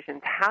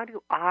decisions? How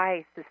do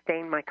I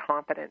sustain my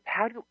confidence?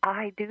 How do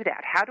I do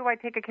that? How do I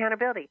take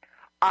accountability?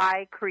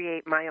 I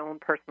create my own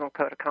personal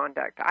code of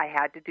conduct. I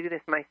had to do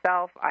this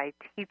myself. I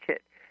teach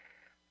it.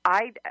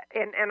 I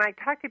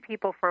talk to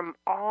people from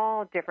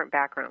all different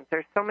backgrounds.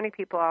 There's so many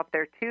people out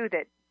there, too,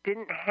 that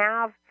didn't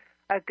have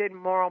a good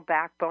moral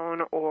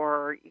backbone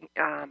or,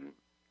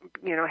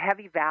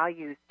 heavy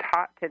values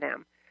taught to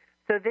them.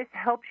 So this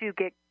helps you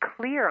get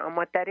clear on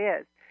what that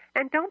is.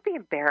 And don't be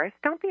embarrassed.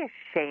 Don't be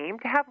ashamed.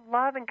 Have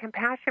love and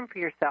compassion for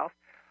yourself.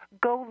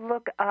 Go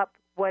look up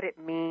what it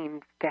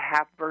means to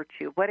have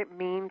virtue, what it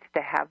means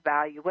to have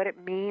value, what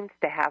it means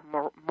to have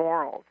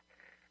morals.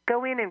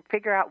 Go in and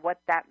figure out what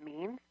that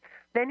means.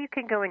 Then you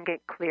can go and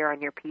get clear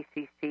on your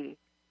PCC.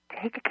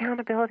 Take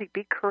accountability.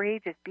 Be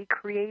courageous. Be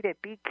creative.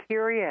 Be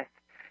curious.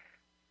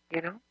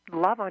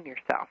 Love on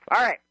yourself.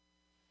 All right.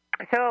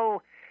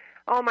 So,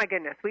 oh, my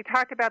goodness. We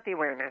talked about the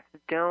awareness.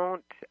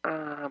 Don't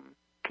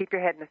keep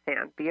your head in the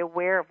sand. Be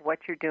aware of what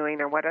you're doing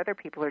or what other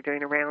people are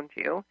doing around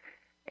you.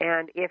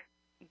 And if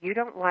you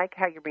don't like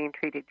how you're being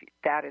treated,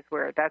 that's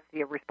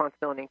the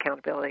responsibility and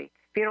accountability.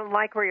 If you don't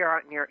like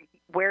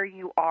where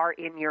you are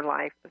in your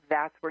life,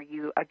 that's where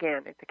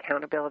it's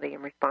accountability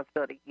and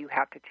responsibility. You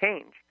have to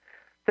change.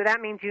 So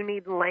that means you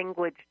need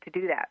language to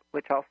do that,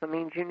 which also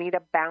means you need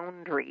a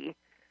boundary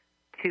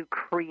to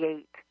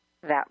create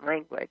that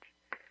language.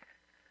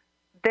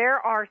 There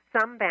are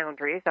some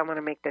boundaries, I want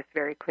to make this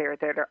very clear,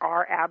 that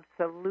are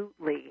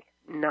absolutely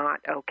not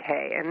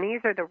okay. And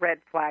these are the red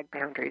flag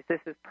boundaries.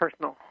 This is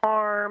personal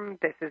harm.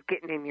 This is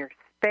getting in your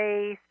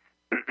space.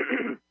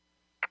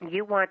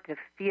 You want to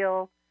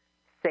feel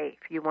safe.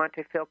 You want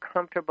to feel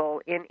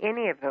comfortable in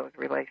any of those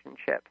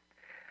relationships.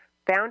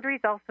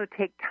 Boundaries also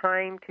take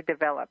time to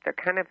develop. They're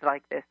kind of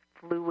like this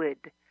fluid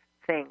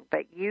thing.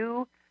 But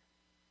you,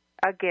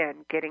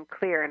 again, getting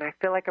clear, and I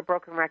feel like a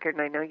broken record,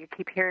 and I know you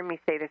keep hearing me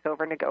say this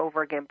over and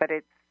over again, but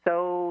it's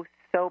so,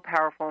 so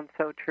powerful and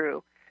so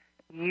true.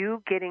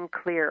 You getting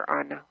clear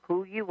on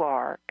who you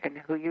are and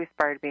who you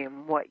aspire to be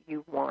and what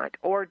you want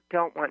or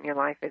don't want in your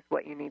life is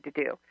what you need to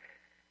do.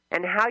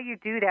 And how you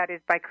do that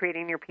is by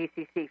creating your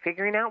PCC,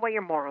 figuring out what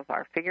your morals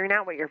are, figuring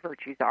out what your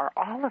virtues are,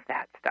 all of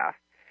that stuff.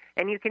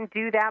 And you can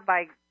do that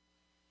by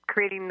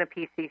creating the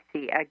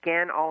PCC.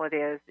 Again, all it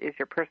is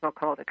your personal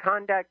code of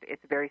conduct.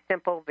 It's very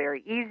simple,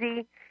 very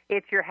easy.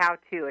 It's your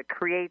how-to. It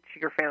creates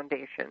your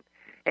foundation.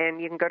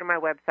 And you can go to my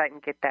website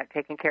and get that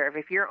taken care of.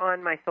 If you're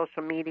on my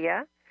social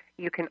media,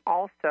 you can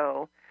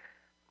also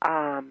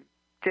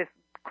just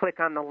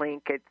click on the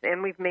link.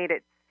 And we've made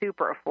it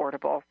super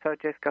affordable, so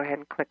just go ahead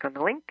and click on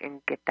the link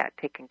and get that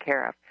taken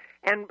care of.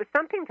 And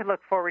something to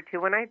look forward to.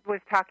 When I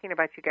was talking to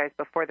you guys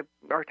before the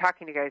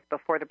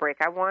break,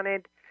 I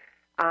wanted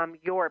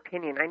your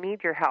opinion. I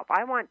need your help.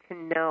 I want to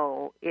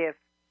know if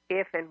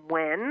and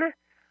when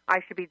I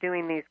should be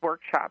doing these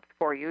workshops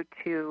for you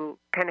to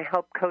kind of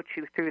help coach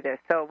you through this.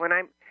 So when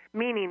I'm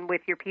meaning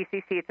with your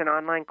PCC, it's an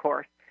online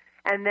course.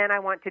 And then I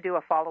want to do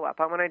a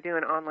follow-up. I want to do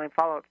an online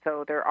follow-up.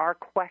 So there are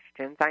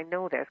questions. I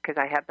know this because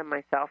I have them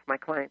myself. My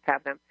clients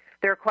have them.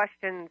 There are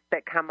questions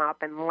that come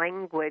up and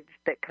language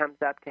that comes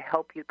up to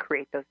help you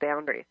create those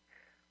boundaries.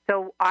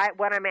 So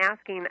what I'm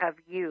asking of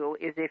you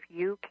is if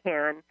you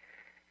can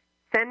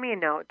send me a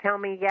note. Tell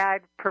me,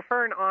 I'd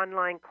prefer an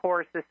online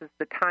course. This is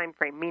the time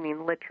frame,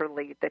 meaning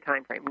literally the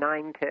time frame,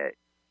 9 to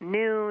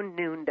noon,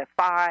 noon to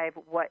 5.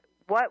 What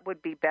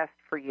would be best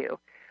for you?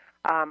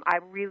 I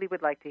really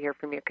would like to hear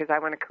from you because I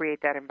want to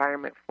create that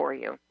environment for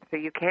you so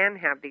you can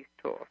have these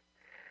tools.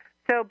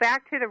 So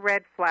back to the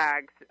red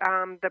flags.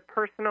 The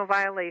personal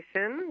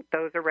violation,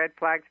 those are red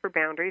flags for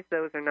boundaries.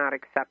 Those are not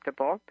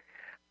acceptable.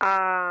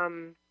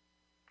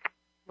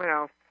 What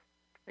else?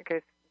 I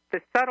guess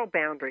the subtle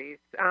boundaries.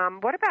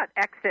 What about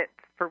exits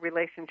for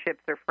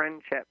relationships or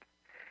friendships?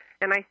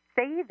 And I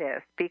say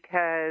this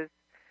because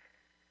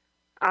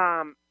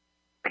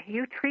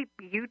you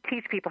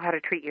teach people how to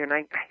treat you, and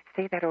I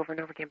say that over and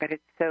over again, but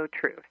it's so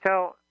true.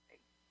 So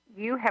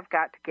you have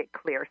got to get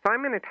clear. So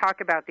I'm going to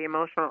talk about the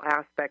emotional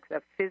aspects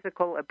of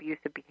physical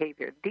abusive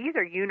behavior. These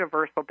are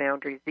universal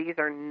boundaries. These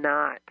are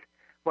not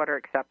what are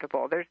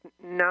acceptable. There's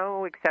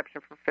no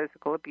exception for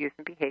physical abuse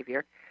and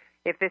behavior.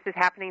 If this is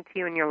happening to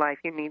you in your life,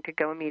 you need to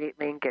go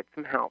immediately and get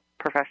some help,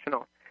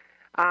 professional.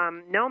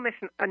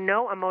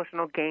 No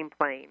emotional game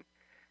playing.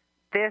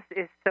 This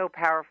is so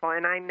powerful,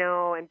 and I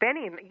know, and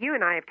Benny, you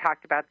and I have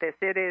talked about this.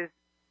 It is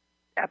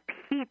a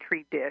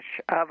petri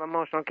dish of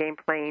emotional game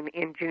playing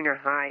in junior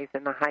highs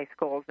and the high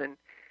schools. And,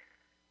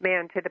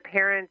 man, to the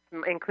parents,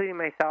 including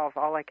myself,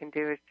 all I can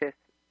do is just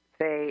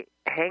say,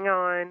 hang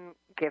on,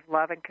 give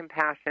love and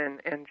compassion,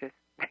 and just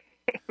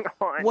hang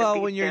on. Well,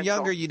 when you're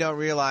younger, you don't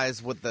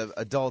realize what the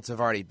adults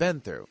have already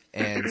been through.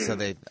 And so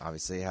they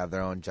obviously have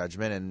their own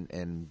judgment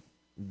and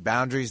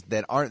boundaries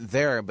that aren't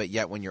there, but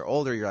yet when you're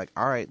older, you're like,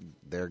 all right,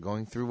 they're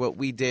going through what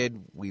we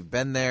did. We've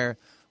been there.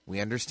 We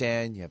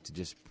understand. You have to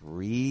just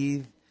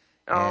breathe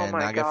and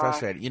not get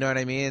frustrated. You know what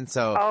I mean?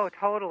 So, oh,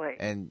 totally.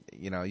 And,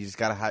 you just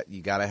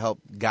gotta help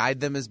guide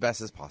them as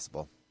best as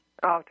possible.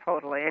 Oh,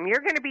 totally. And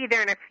you're going to be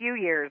there in a few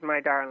years, my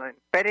darling.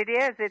 But it's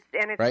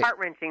right.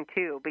 heart-wrenching,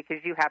 too,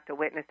 because you have to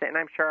witness it, and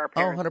I'm sure our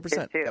parents 100%.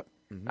 did, too. Yep.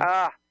 Mm-hmm.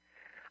 All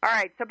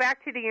right, so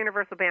back to the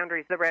universal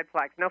boundaries, the red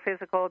flags. No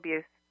physical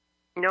abuse,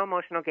 no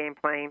emotional game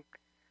playing,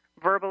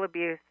 verbal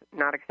abuse,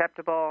 not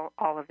acceptable,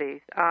 all of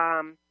these.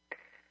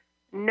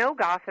 No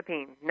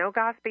gossiping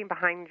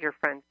behind your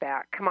friend's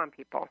back. Come on,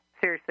 people.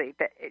 Seriously,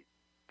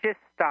 just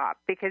stop,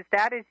 because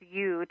that is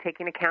you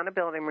taking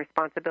accountability and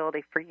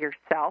responsibility for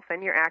yourself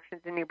and your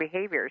actions and your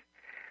behaviors.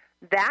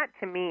 That,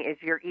 to me, is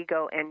your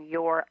ego and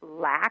your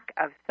lack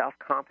of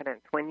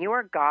self-confidence. When you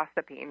are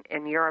gossiping,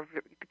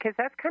 because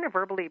that's kind of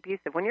verbally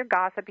abusive. When you're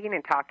gossiping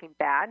and talking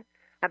bad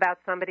about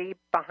somebody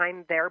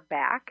behind their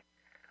back,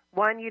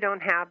 one, you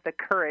don't have the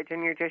courage,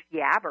 and you're just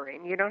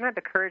yabbering. You don't have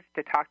the courage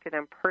to talk to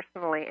them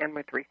personally and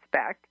with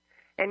respect,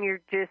 and you're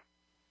just,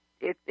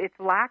 it's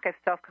lack of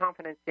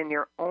self-confidence in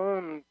your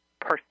own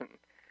person.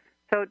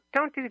 So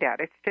don't do that.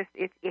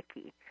 It's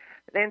icky.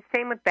 Then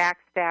same with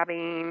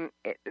backstabbing.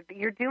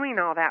 You're doing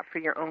all that for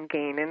your own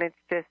gain, and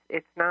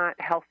it's not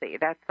healthy.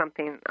 That's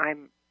something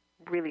I'm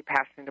really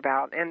passionate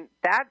about. And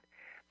that,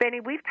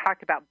 Benny, we've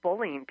talked about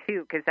bullying,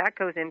 too, because that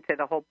goes into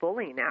the whole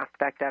bullying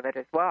aspect of it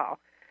as well.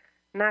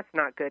 And that's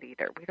not good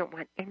either. We don't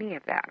want any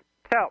of that.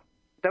 So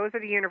those are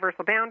the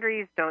universal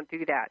boundaries. Don't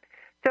do that.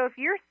 So if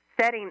you're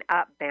setting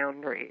up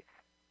boundaries,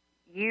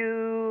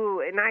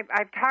 and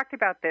I've talked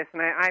about this,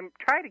 and I'm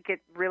trying to get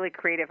really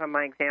creative on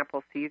my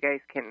examples so you guys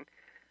can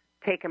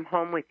take them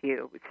home with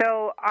you.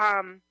 So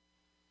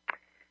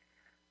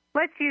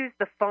let's use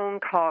the phone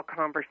call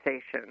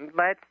conversation.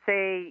 Let's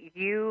say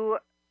you've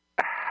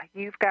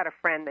got a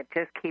friend that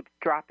just keeps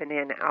dropping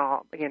in,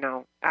 out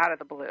of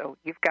the blue.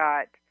 You've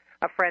got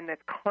a friend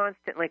that's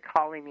constantly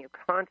calling you,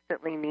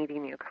 constantly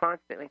needing you,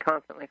 constantly.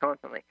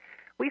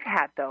 We've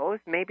had those.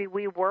 Maybe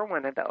we were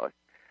one of those.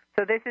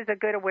 So this is a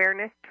good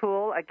awareness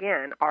tool.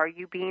 Again, are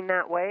you being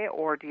that way,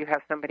 or do you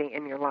have somebody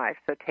in your life?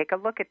 So take a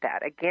look at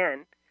that.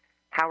 Again,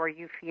 how are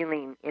you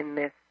feeling in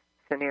this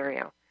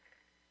scenario?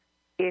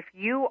 If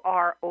you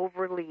are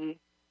overly,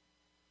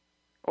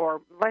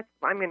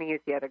 I'm going to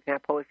use the other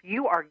example. If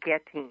you are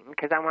getting,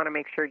 because I want to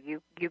make sure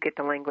you get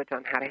the language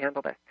on how to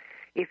handle this.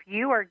 If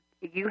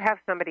you have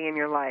somebody in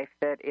your life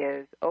that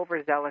is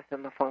overzealous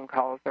in the phone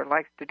calls or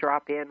likes to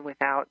drop in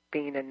without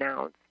being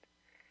announced,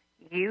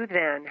 you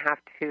then have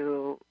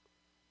to,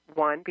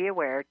 1, be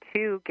aware,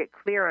 2, get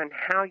clear on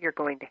how you're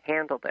going to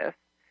handle this.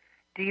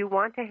 Do you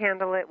want to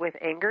handle it with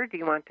anger? Do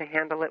you want to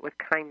handle it with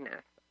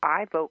kindness?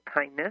 I vote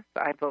kindness.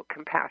 I vote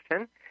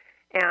compassion.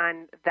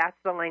 And that's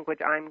the language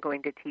I'm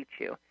going to teach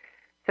you.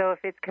 So if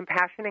it's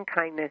compassion and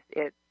kindness,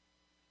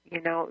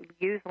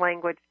 use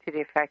language to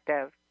the effect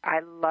of, I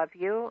love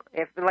you.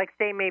 If, like,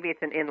 say maybe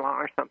it's an in-law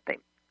or something.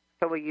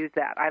 So we'll use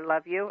that. I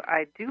love you.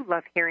 I do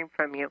love hearing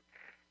from you.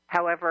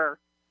 However,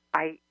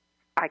 I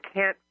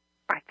can't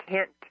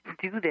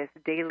do this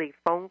daily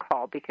phone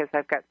call because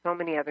I've got so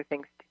many other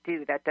things to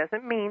do. That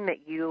doesn't mean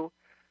that you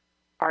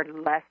are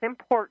less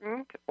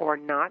important or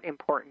not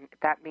important.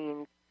 That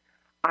means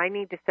I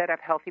need to set up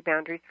healthy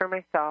boundaries for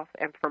myself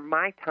and for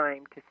my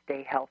time to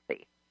stay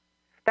healthy.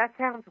 That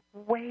sounds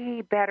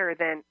way better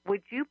than,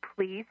 would you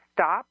please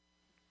stop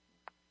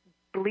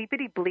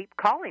bleepity bleep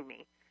calling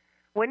me?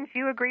 Wouldn't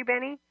you agree,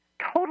 Benny?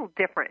 Total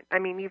different. I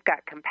mean, you've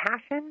got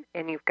compassion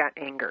and you've got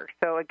anger.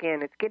 So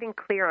again, it's getting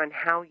clear on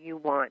how you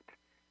want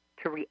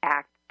to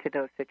react to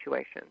those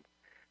situations.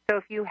 So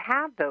if you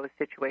have those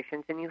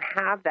situations and you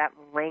have that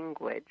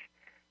language,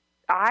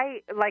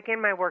 like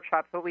in my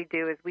workshops, what we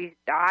do is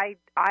I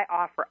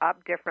offer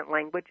up different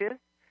languages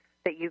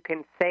that you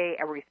can say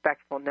a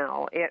respectful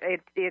no.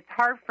 It's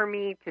hard for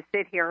me to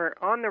sit here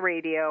on the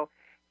radio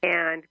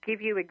and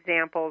give you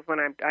examples when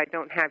I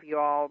don't have you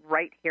all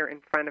right here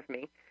in front of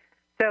me.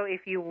 So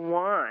if you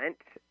want,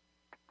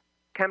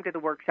 come to the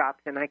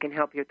workshops and I can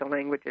help you with the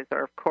languages,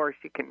 or of course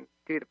you can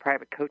do the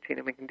private coaching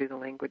and we can do the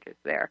languages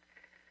there.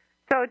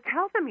 So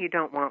tell them you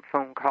don't want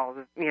phone calls,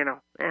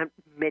 at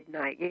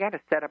midnight. You got to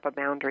set up a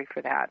boundary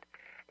for that.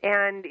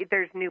 And if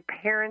there's new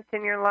parents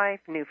in your life,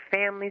 new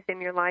families in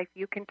your life,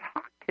 you can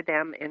talk to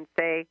them and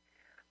say,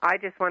 I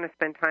just want to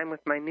spend time with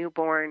my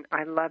newborn.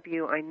 I love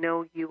you. I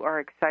know you are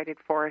excited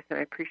for us, and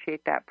I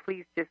appreciate that.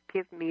 Please just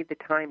give me the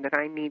time that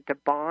I need to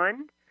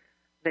bond,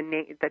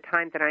 the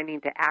time that I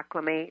need to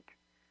acclimate,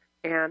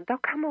 and they'll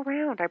come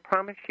around. I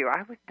promise you.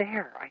 I was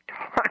there.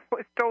 I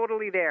was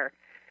totally there.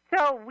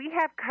 So we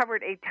have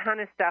covered a ton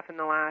of stuff in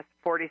the last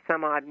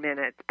 40-some-odd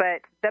minutes,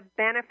 but the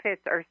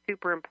benefits are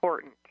super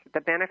important.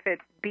 The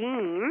benefits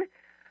being,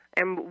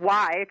 and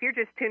why, if you're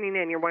just tuning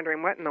in, you're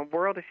wondering, what in the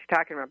world is she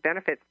talking about?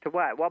 Benefits to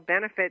what? Well,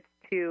 benefits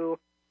to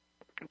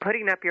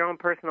putting up your own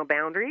personal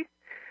boundaries,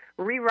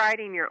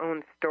 rewriting your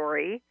own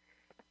story,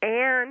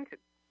 and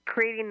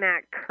creating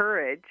that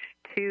courage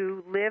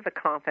to live a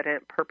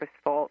confident,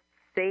 purposeful,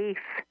 safe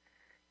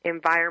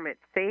environment,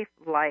 safe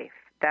life,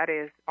 that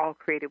is all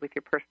created with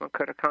your personal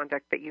code of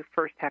conduct, but you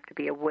first have to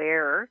be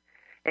aware,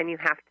 and you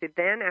have to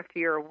then, after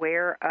you're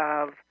aware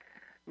of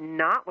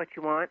not what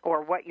you want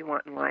or what you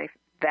want in life,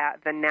 that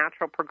the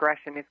natural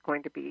progression is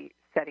going to be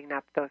setting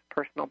up those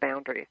personal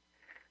boundaries.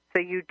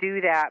 So you do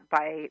that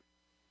by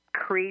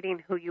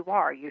creating who you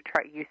are. You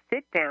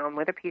sit down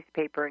with a piece of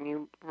paper and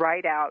you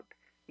write out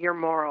your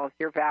morals,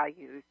 your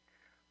values,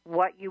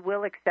 what you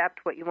will accept,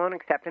 what you won't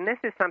accept. And this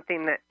is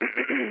something that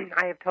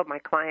I have told my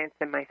clients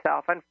and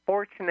myself.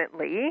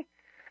 Unfortunately,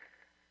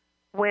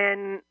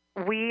 when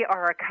we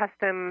are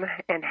accustomed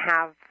and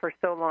have for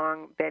so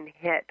long been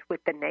hit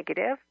with the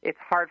negative, it's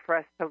hard for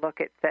us to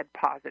look at said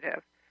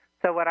positive.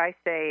 So what I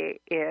say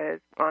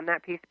is, on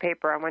that piece of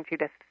paper, I want you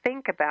to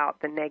think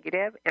about the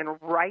negative and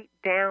write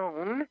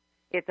down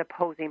its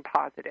opposing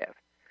positive.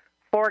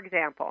 For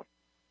example,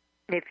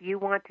 if you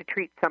want to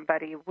treat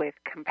somebody with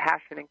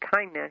compassion and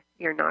kindness,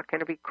 you're not going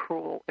to be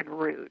cruel and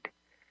rude.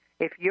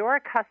 If you're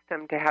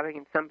accustomed to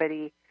having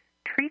somebody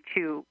treat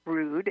you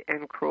rude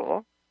and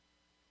cruel,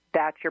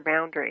 that's your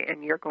boundary,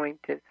 and you're going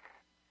to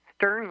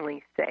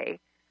sternly say,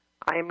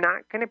 I'm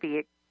not going to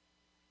be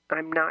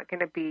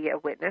a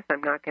witness.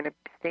 I'm not going to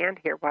stand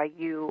here while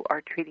you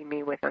are treating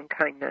me with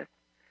unkindness.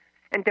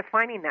 And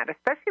defining that,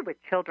 especially with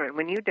children,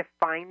 when you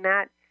define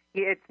that,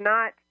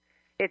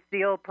 it's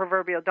the old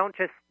proverbial, don't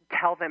just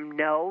tell them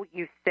no.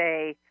 You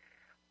say,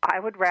 I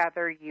would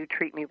rather you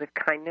treat me with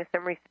kindness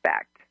and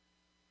respect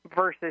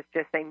versus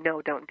just saying,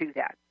 no, don't do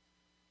that.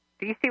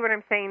 Do you see what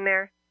I'm saying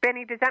there?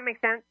 Benny, does that make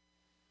sense?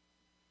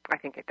 I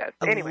think it does.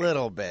 A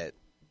little bit.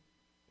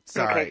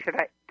 Sorry. Okay, should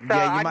I? So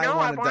yeah, you might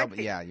want to double.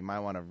 to. Yeah, you might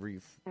want to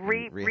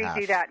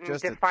redo that and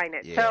just define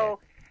it. Yeah. So,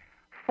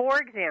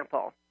 for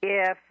example,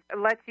 if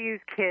let's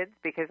use kids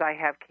because I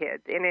have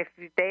kids, and if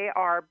they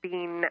are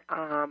being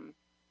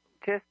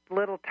just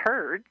little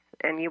turds,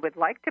 and you would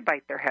like to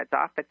bite their heads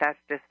off, but that's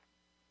just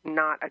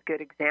not a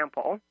good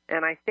example.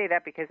 And I say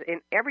that because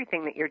in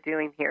everything that you're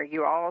doing here,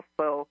 you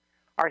also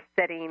are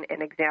setting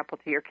an example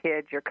to your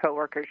kids, your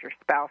coworkers, your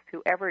spouse,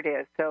 whoever it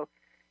is. So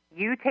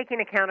you taking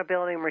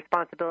accountability and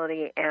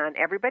responsibility, and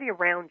everybody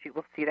around you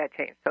will see that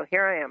change. So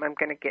here I am. I'm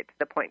going to get to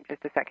the point in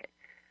just a second.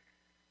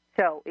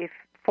 So if,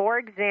 for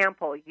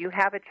example, you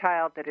have a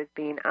child that is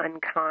being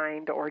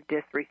unkind or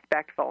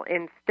disrespectful,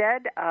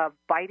 instead of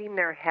biting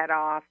their head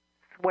off,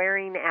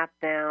 swearing at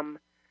them,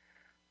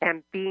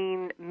 and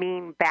being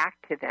mean back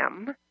to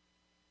them,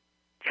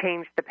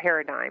 change the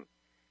paradigm.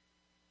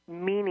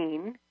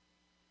 Meaning,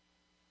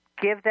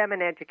 give them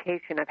an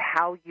education of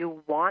how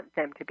you want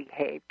them to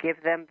behave.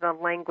 Give them the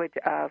language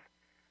of,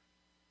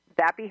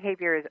 that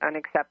behavior is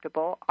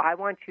unacceptable. I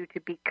want you to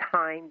be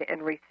kind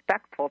and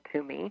respectful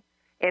to me.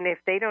 And if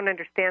they don't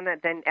understand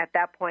that, then at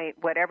that point,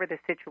 whatever the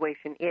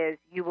situation is,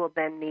 you will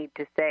then need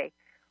to say,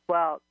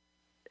 well,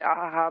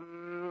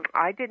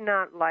 I did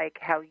not like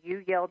how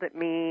you yelled at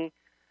me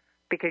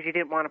because you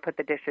didn't want to put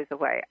the dishes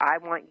away. I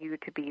want you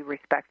to be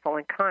respectful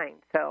and kind.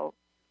 So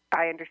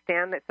I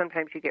understand that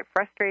sometimes you get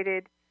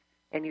frustrated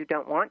and you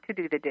don't want to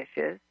do the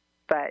dishes,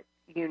 but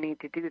you need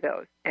to do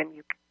those. And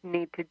you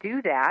need to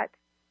do that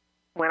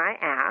when I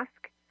ask,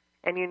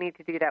 and you need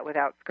to do that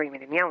without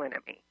screaming and yelling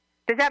at me.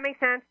 Does that make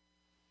sense?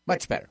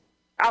 Much better.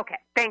 Okay,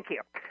 thank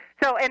you.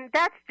 So, and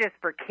that's just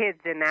for kids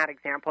in that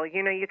example.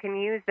 You know, you can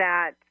use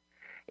that,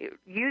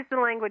 use the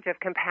language of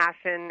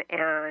compassion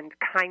and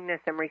kindness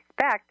and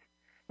respect.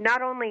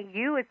 Not only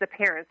you as the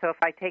parent, so if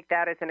I take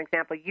that as an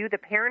example, you, the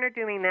parent, are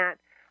doing that,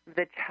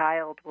 the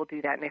child will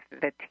do that. And if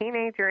the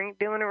teenager ain't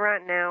doing it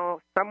right now,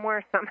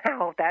 somewhere,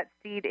 somehow, that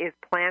seed is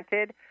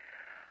planted.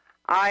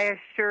 I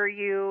assure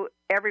you,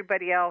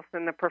 everybody else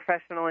in the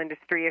professional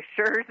industry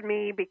assures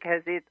me,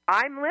 because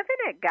I'm living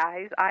it,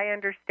 guys. I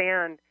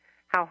understand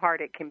how hard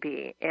it can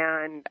be,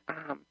 and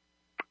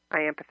I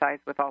empathize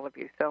with all of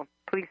you. So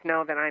please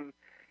know that I'm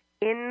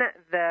in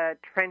the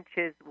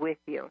trenches with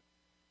you.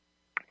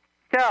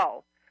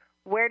 So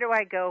where do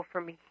I go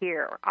from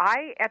here?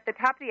 At the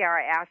top of the hour,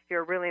 I asked you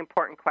a really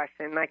important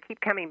question, and I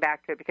keep coming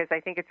back to it because I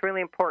think it's really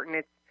important.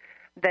 It's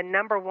the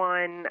number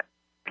one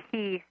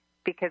piece,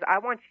 because I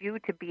want you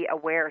to be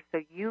aware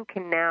so you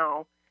can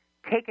now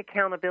take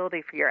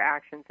accountability for your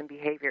actions and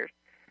behaviors.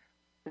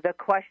 The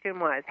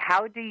question was,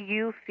 how do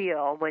you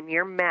feel when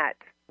you're met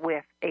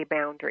with a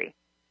boundary?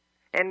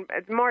 And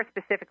more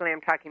specifically,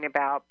 I'm talking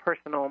about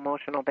personal,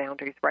 emotional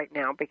boundaries right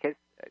now, because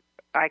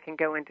I can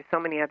go into so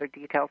many other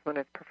details when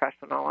it's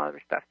professional and all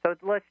other stuff. So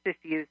let's just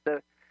use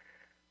the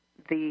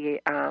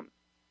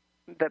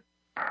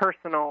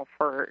personal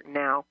for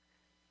now.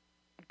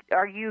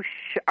 Are you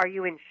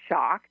in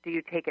shock? Do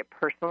you take it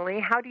personally?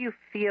 How do you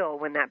feel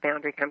when that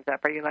boundary comes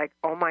up? Are you like,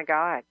 oh my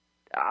God?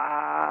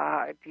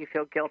 Do you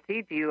feel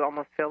guilty? Do you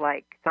almost feel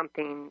like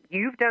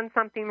you've done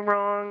something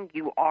wrong?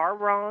 You are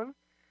wrong?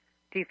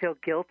 Do you feel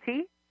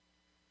guilty?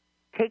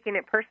 Taking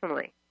it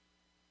personally.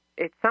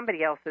 It's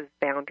somebody else's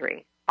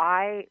boundary.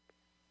 I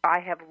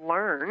have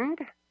learned,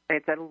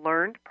 it's a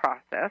learned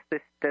process.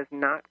 This does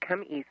not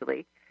come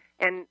easily.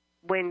 And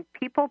when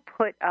people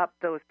put up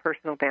those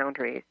personal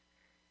boundaries,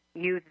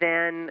 you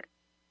then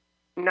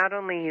not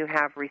only you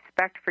have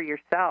respect for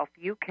yourself,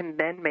 you can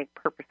then make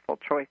purposeful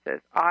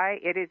choices.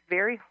 It is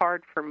very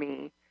hard for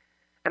me,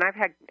 and I've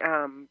had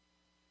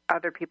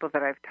other people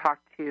that I've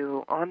talked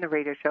to on the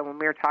radio show when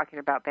we were talking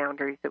about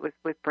boundaries. It was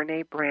with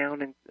Brene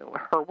Brown and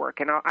her work,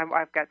 and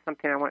I've got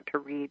something I want to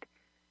read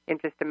in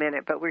just a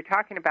minute, but we're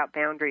talking about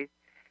boundaries.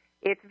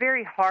 It's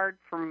very hard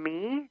for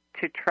me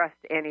to trust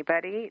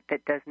anybody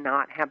that does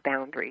not have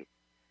boundaries,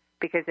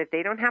 because if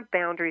they don't have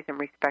boundaries and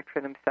respect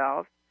for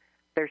themselves,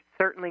 they're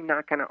certainly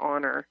not going to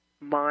honor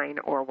mine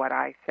or what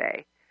I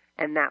say,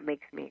 and that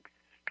makes me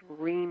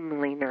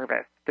extremely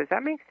nervous. Does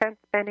that make sense,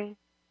 Benny?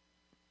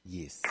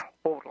 Yes.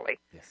 Totally.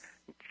 Yes.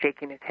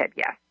 Shaking his head,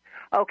 yes.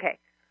 Okay.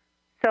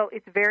 So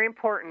it's very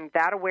important,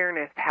 that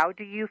awareness. How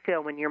do you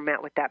feel when you're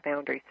met with that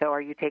boundary? So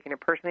are you taking it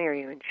personally? Are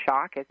you in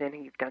shock as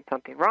in you've done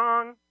something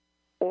wrong?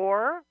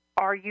 Or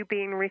are you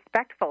being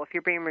respectful? If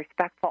you're being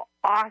respectful,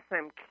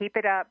 awesome. Keep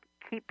it up.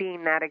 Keep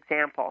being that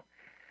example.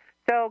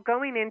 So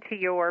going into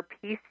your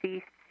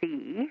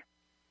PCC,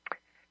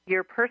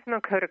 your personal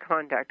code of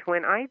conduct,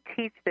 when I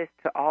teach this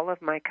to all of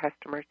my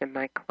customers and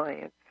my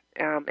clients,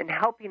 and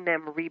helping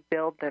them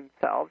rebuild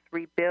themselves,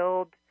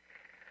 rebuild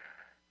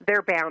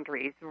their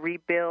boundaries,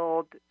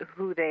 rebuild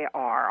who they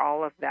are,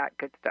 all of that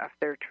good stuff,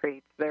 their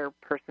traits, their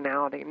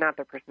personality, not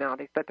their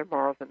personalities, but their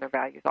morals and their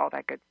values, all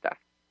that good stuff.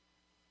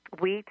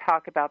 We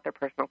talk about their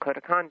personal code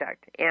of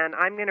conduct, and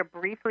I'm going to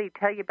briefly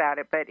tell you about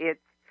it, but it's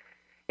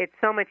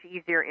so much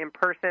easier in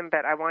person,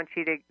 but I want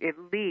you to at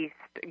least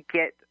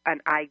get an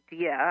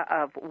idea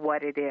of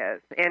what it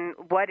is. And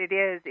what it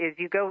is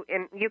you go,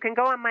 and you can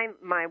go on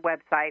my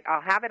website.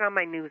 I'll have it on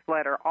my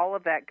newsletter, all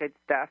of that good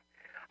stuff.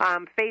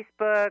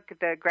 Facebook,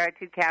 the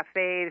Gratitude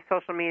Cafe, the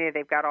social media,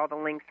 they've got all the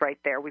links right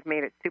there. We've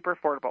made it super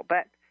affordable.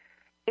 But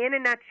in a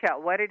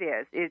nutshell, what it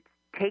is, it's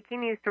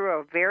taking you through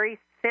a very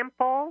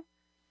simple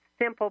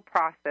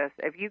process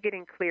of you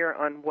getting clear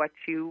on what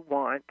you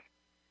want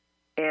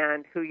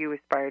and who you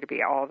aspire to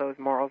be, all those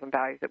morals and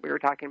values that we were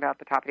talking about at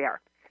the top of the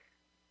hour.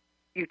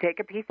 You take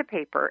a piece of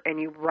paper and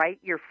you write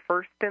your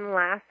first and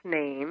last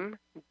name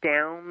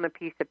down the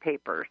piece of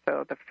paper.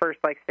 So the first,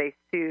 like, say,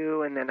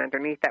 Sue, and then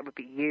underneath that would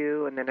be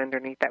U, and then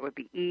underneath that would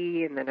be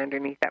E, and then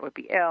underneath that would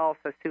be L,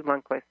 so Sue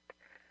Lundquist,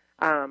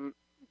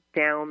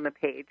 down the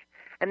page.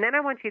 And then I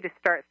want you to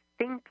start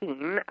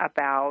thinking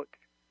about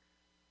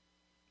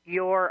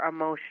your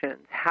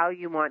emotions, how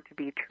you want to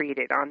be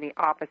treated on the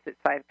opposite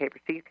side of the paper.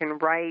 So you can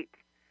write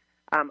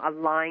a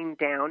line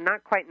down,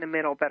 not quite in the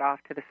middle, but off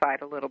to the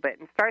side a little bit,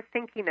 and start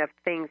thinking of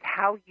things,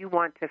 how you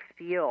want to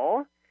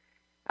feel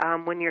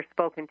when you're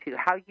spoken to,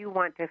 how you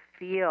want to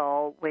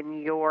feel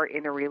when you're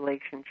in a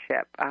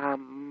relationship,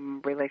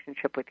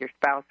 relationship with your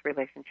spouse,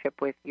 relationship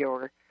with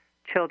your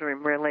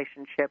children,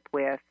 relationship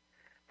with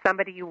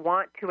somebody you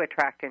want to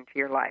attract into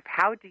your life.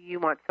 How do you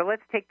want? So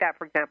let's take that,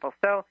 for example.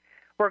 So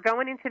we're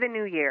going into the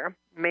new year.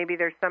 Maybe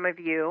there's some of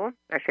you,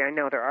 actually I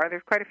know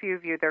there's quite a few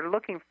of you that are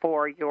looking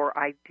for your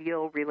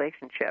ideal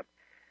relationship.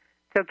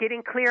 So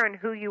getting clear on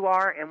who you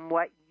are and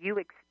what you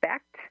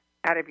expect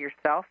out of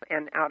yourself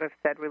and out of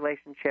said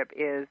relationship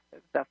is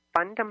the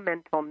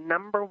fundamental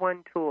number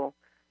one tool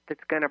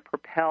that's going to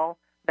propel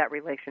that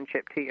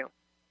relationship to you.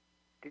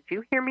 Did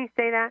you hear me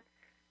say that?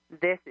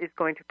 This is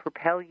going to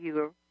propel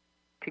you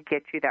to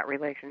get you that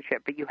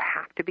relationship, but you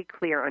have to be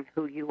clear on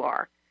who you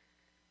are.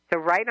 So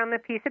write on the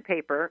piece of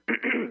paper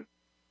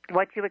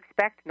what you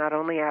expect not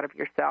only out of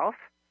yourself,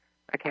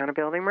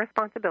 accountability and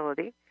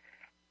responsibility,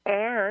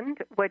 and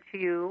what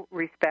you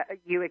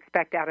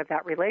expect out of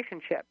that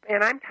relationship.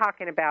 And I'm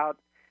talking about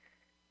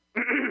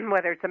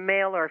whether it's a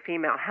male or a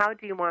female. How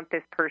do you want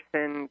this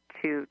person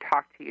to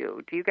talk to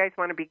you? Do you guys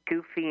want to be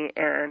goofy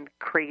and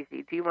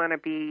crazy? Do you want to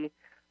be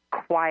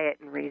quiet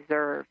and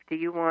reserved? Do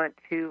you want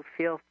to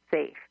feel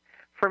safe?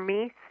 For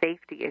me,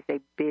 safety is a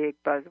big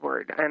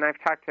buzzword, and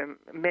I've talked to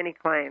many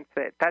clients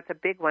that's a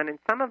big one, and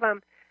some of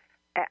them,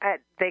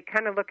 they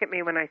kind of look at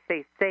me when I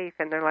say safe,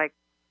 and they're like,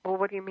 well,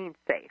 what do you mean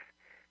safe?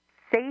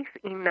 Safe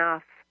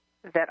enough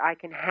that I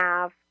can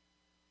have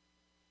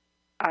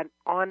an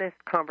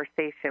honest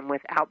conversation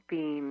without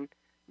being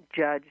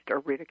judged or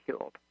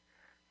ridiculed.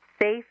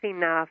 Safe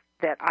enough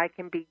that I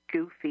can be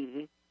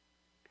goofy.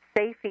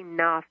 Safe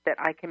enough that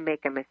I can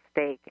make a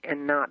mistake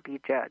and not be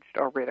judged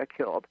or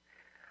ridiculed.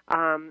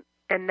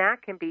 And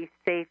that can be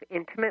safe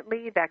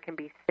intimately, that can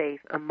be safe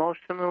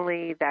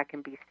emotionally, that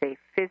can be safe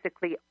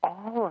physically,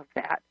 all of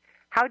that.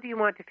 How do you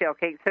want to feel?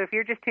 Okay, so if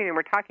you're just tuning in,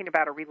 we're talking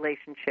about a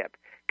relationship.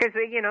 Because,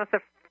 it's the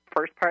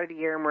first part of the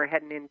year and we're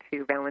heading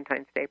into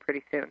Valentine's Day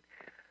pretty soon.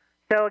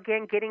 So,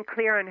 again, getting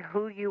clear on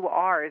who you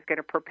are is going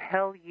to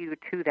propel you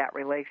to that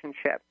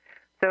relationship.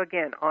 So,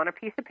 again, on a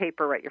piece of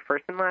paper, write your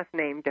first and last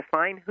name,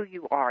 define who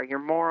you are, your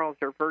morals,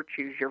 your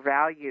virtues, your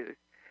values.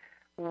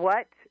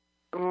 What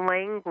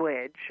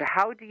language,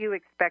 how do you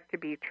expect to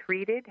be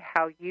treated,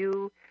 how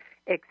you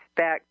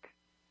expect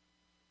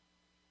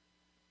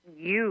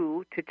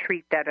you to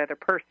treat that other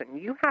person.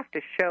 You have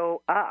to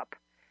show up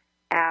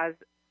as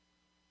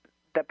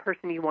the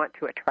person you want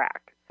to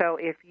attract. So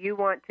if you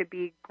want to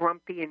be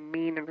grumpy and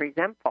mean and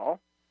resentful,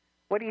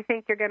 what do you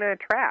think you're going to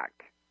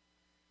attract?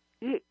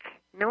 eek.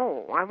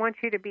 No, I want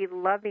you to be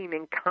loving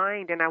and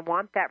kind, and I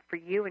want that for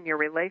you in your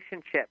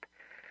relationship.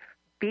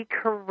 Be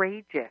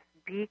courageous.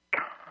 Be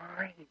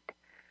kind.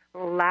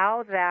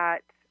 Allow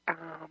that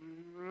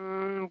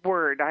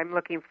word I'm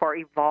looking for,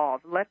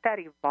 evolve. Let that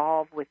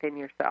evolve within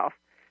yourself.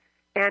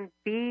 And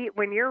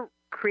when you're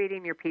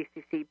creating your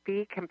PCC,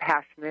 be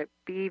compassionate.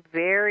 Be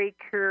very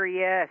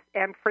curious.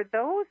 And for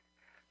those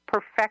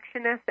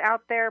perfectionists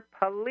out there,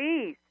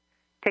 please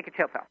take a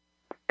chill pill.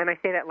 And I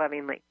say that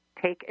lovingly.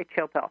 Take a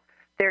chill pill.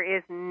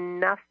 There's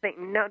no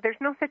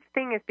such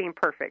thing as being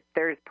perfect.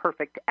 There is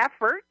perfect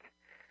effort.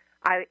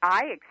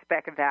 I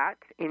expect that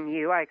in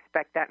you. I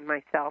expect that in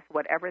myself.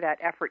 Whatever that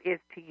effort is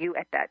to you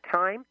at that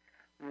time,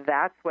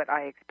 that's what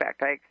I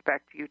expect. I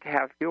expect you to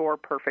have your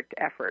perfect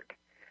effort.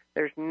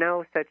 There's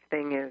no such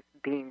thing as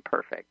being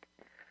perfect.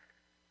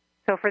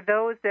 So for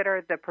those that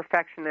are the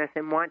perfectionists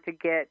and want to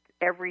get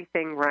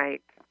everything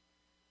right,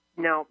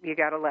 no, you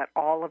got to let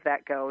all of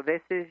that go.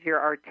 This is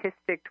your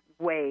artistic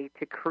way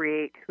to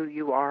create who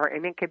you are.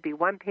 And it could be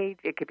one page,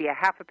 it could be a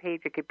half a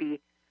page, it could be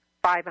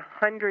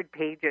 500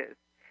 pages.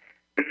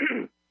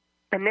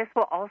 And this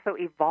will also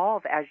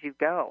evolve as you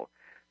go.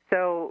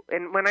 So,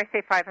 and when I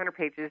say 500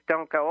 pages,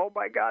 don't go, oh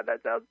my God,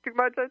 that sounds too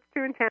much, that's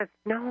too intense.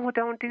 No,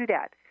 don't do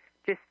that.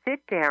 Just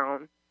sit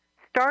down,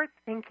 start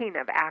thinking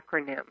of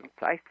acronyms.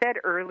 I said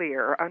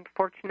earlier,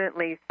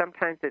 unfortunately,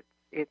 sometimes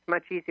it's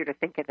much easier to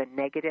think of the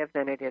negative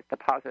than it is the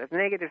positive,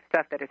 negative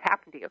stuff that has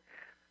happened to you.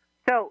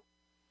 So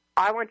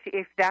I want you,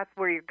 if that's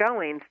where you're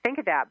going, think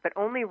of that, but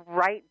only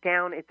write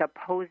down its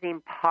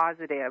opposing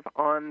positive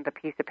on the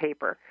piece of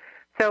paper.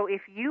 So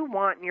if you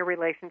want in your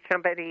relationship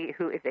somebody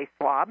who is a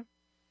slob,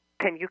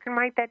 then you can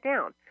write that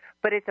down.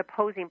 But its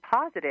opposing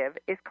positive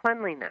is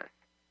cleanliness.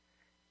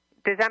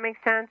 Does that make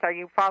sense? Are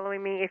you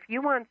following me? If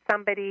you want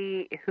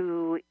somebody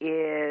who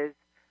is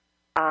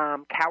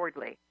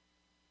cowardly,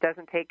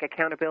 doesn't take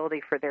accountability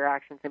for their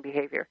actions and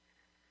behavior,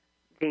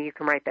 then you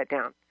can write that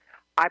down.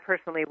 I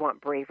personally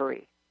want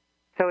bravery.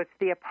 So it's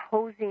the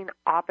opposing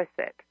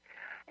opposite.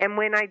 And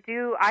when I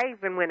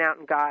even went out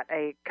and got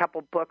a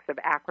couple books of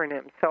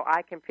acronyms so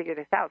I can figure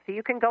this out. So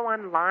you can go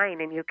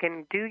online and you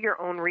can do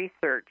your own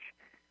research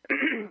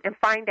and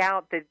find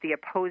out the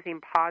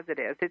opposing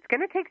positives. It's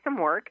going to take some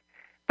work,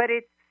 but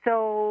it's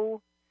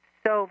so,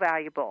 so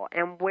valuable.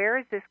 And where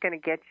is this going to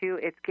get you?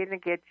 It's going to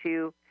get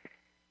you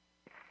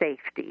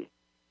safety.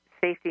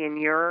 Safety in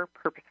your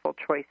purposeful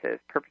choices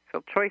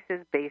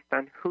based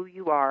on who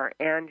you are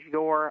and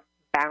your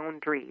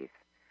boundaries.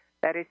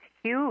 That is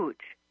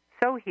huge,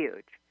 so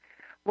huge.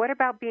 What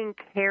about being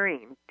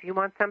caring? Do you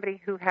want somebody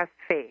who has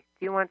faith?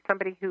 Do you want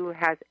somebody who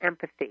has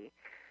empathy?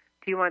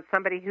 Do you want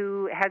somebody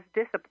who has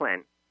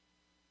discipline?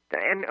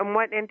 And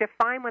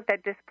define what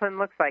that discipline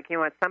looks like. You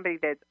want somebody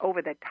that's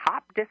over the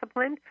top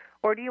disciplined,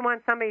 or do you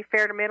want somebody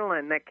fair to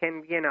middling that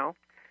can,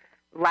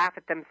 laugh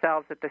at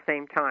themselves at the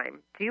same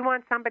time? Do you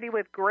want somebody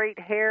with great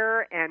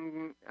hair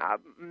and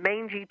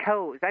mangy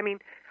toes? I mean,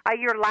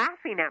 you're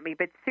laughing at me,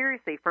 but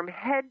seriously, from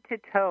head to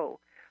toe,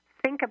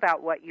 think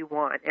about what you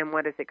want and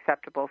what is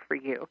acceptable for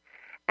you.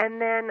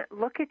 And then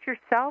look at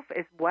yourself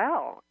as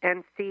well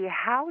and see,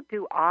 how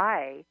do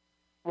I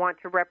want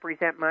to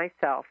represent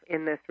myself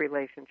in this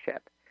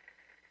relationship?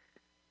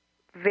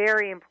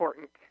 Very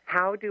important.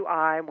 How do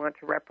I want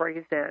to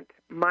represent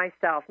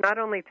myself, not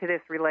only to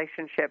this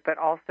relationship, but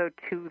also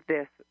to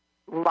this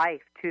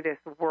life, to this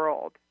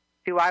world?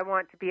 Do I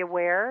want to be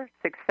aware,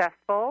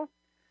 successful,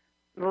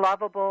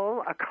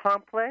 lovable,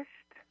 accomplished,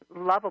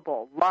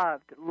 lovable,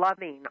 loved,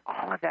 loving,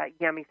 all of that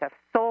yummy stuff,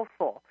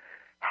 soulful,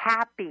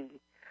 happy?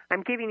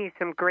 I'm giving you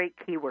some great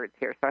keywords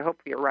here, so I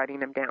hope you're writing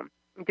them down.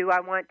 Do I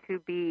want to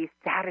be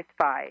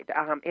satisfied,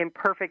 in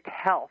perfect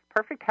health?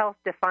 Perfect health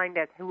defined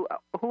as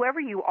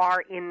whoever you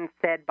are in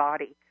said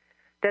body.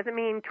 Doesn't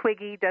mean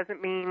Twiggy,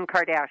 doesn't mean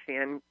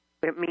Kardashian.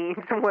 It means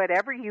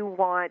whatever you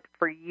want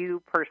for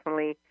you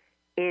personally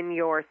in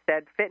your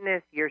said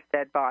fitness, your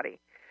said body.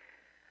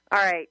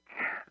 All right.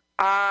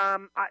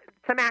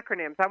 Some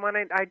acronyms. I'm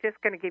just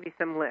going to give you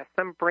some lists.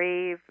 Some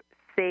brave,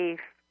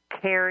 safe,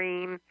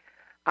 caring,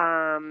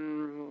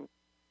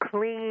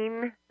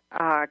 clean,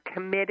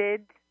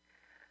 committed,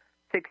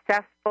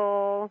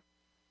 successful,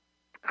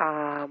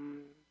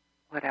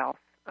 what else?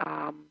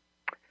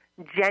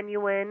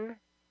 Genuine,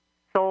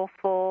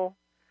 soulful,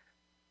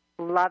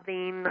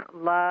 loving,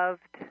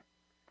 loved,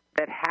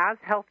 that has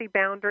healthy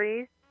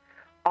boundaries,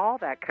 all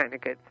that kind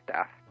of good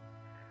stuff.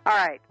 All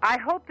right. I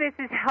hope this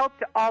has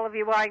helped all of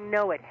you. Well, I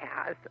know it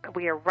has.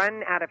 We are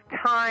running out of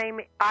time.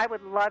 I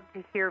would love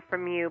to hear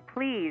from you.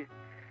 Please,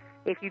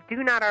 if you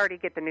do not already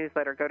get the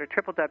newsletter, go to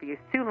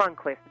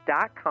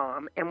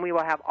www.SueLundquist.com, and we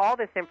will have all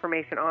this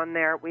information on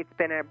there. It's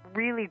been a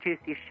really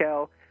juicy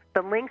show.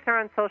 The links are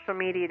on social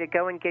media to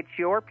go and get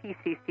your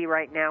PCC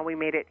right now. We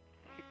made it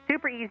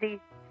super easy,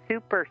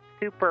 super,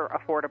 super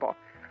affordable.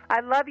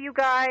 I love you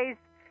guys.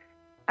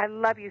 I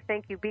love you.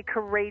 Thank you. Be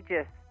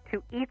courageous.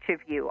 To each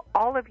of you,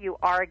 all of you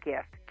are a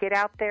gift. Get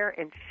out there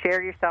and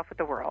share yourself with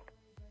the world.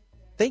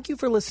 Thank you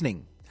for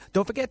listening.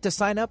 Don't forget to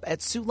sign up at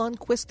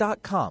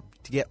SueLundquist.com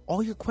to get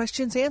all your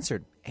questions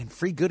answered and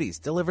free goodies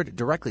delivered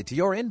directly to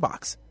your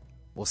inbox.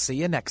 We'll see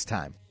you next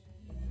time.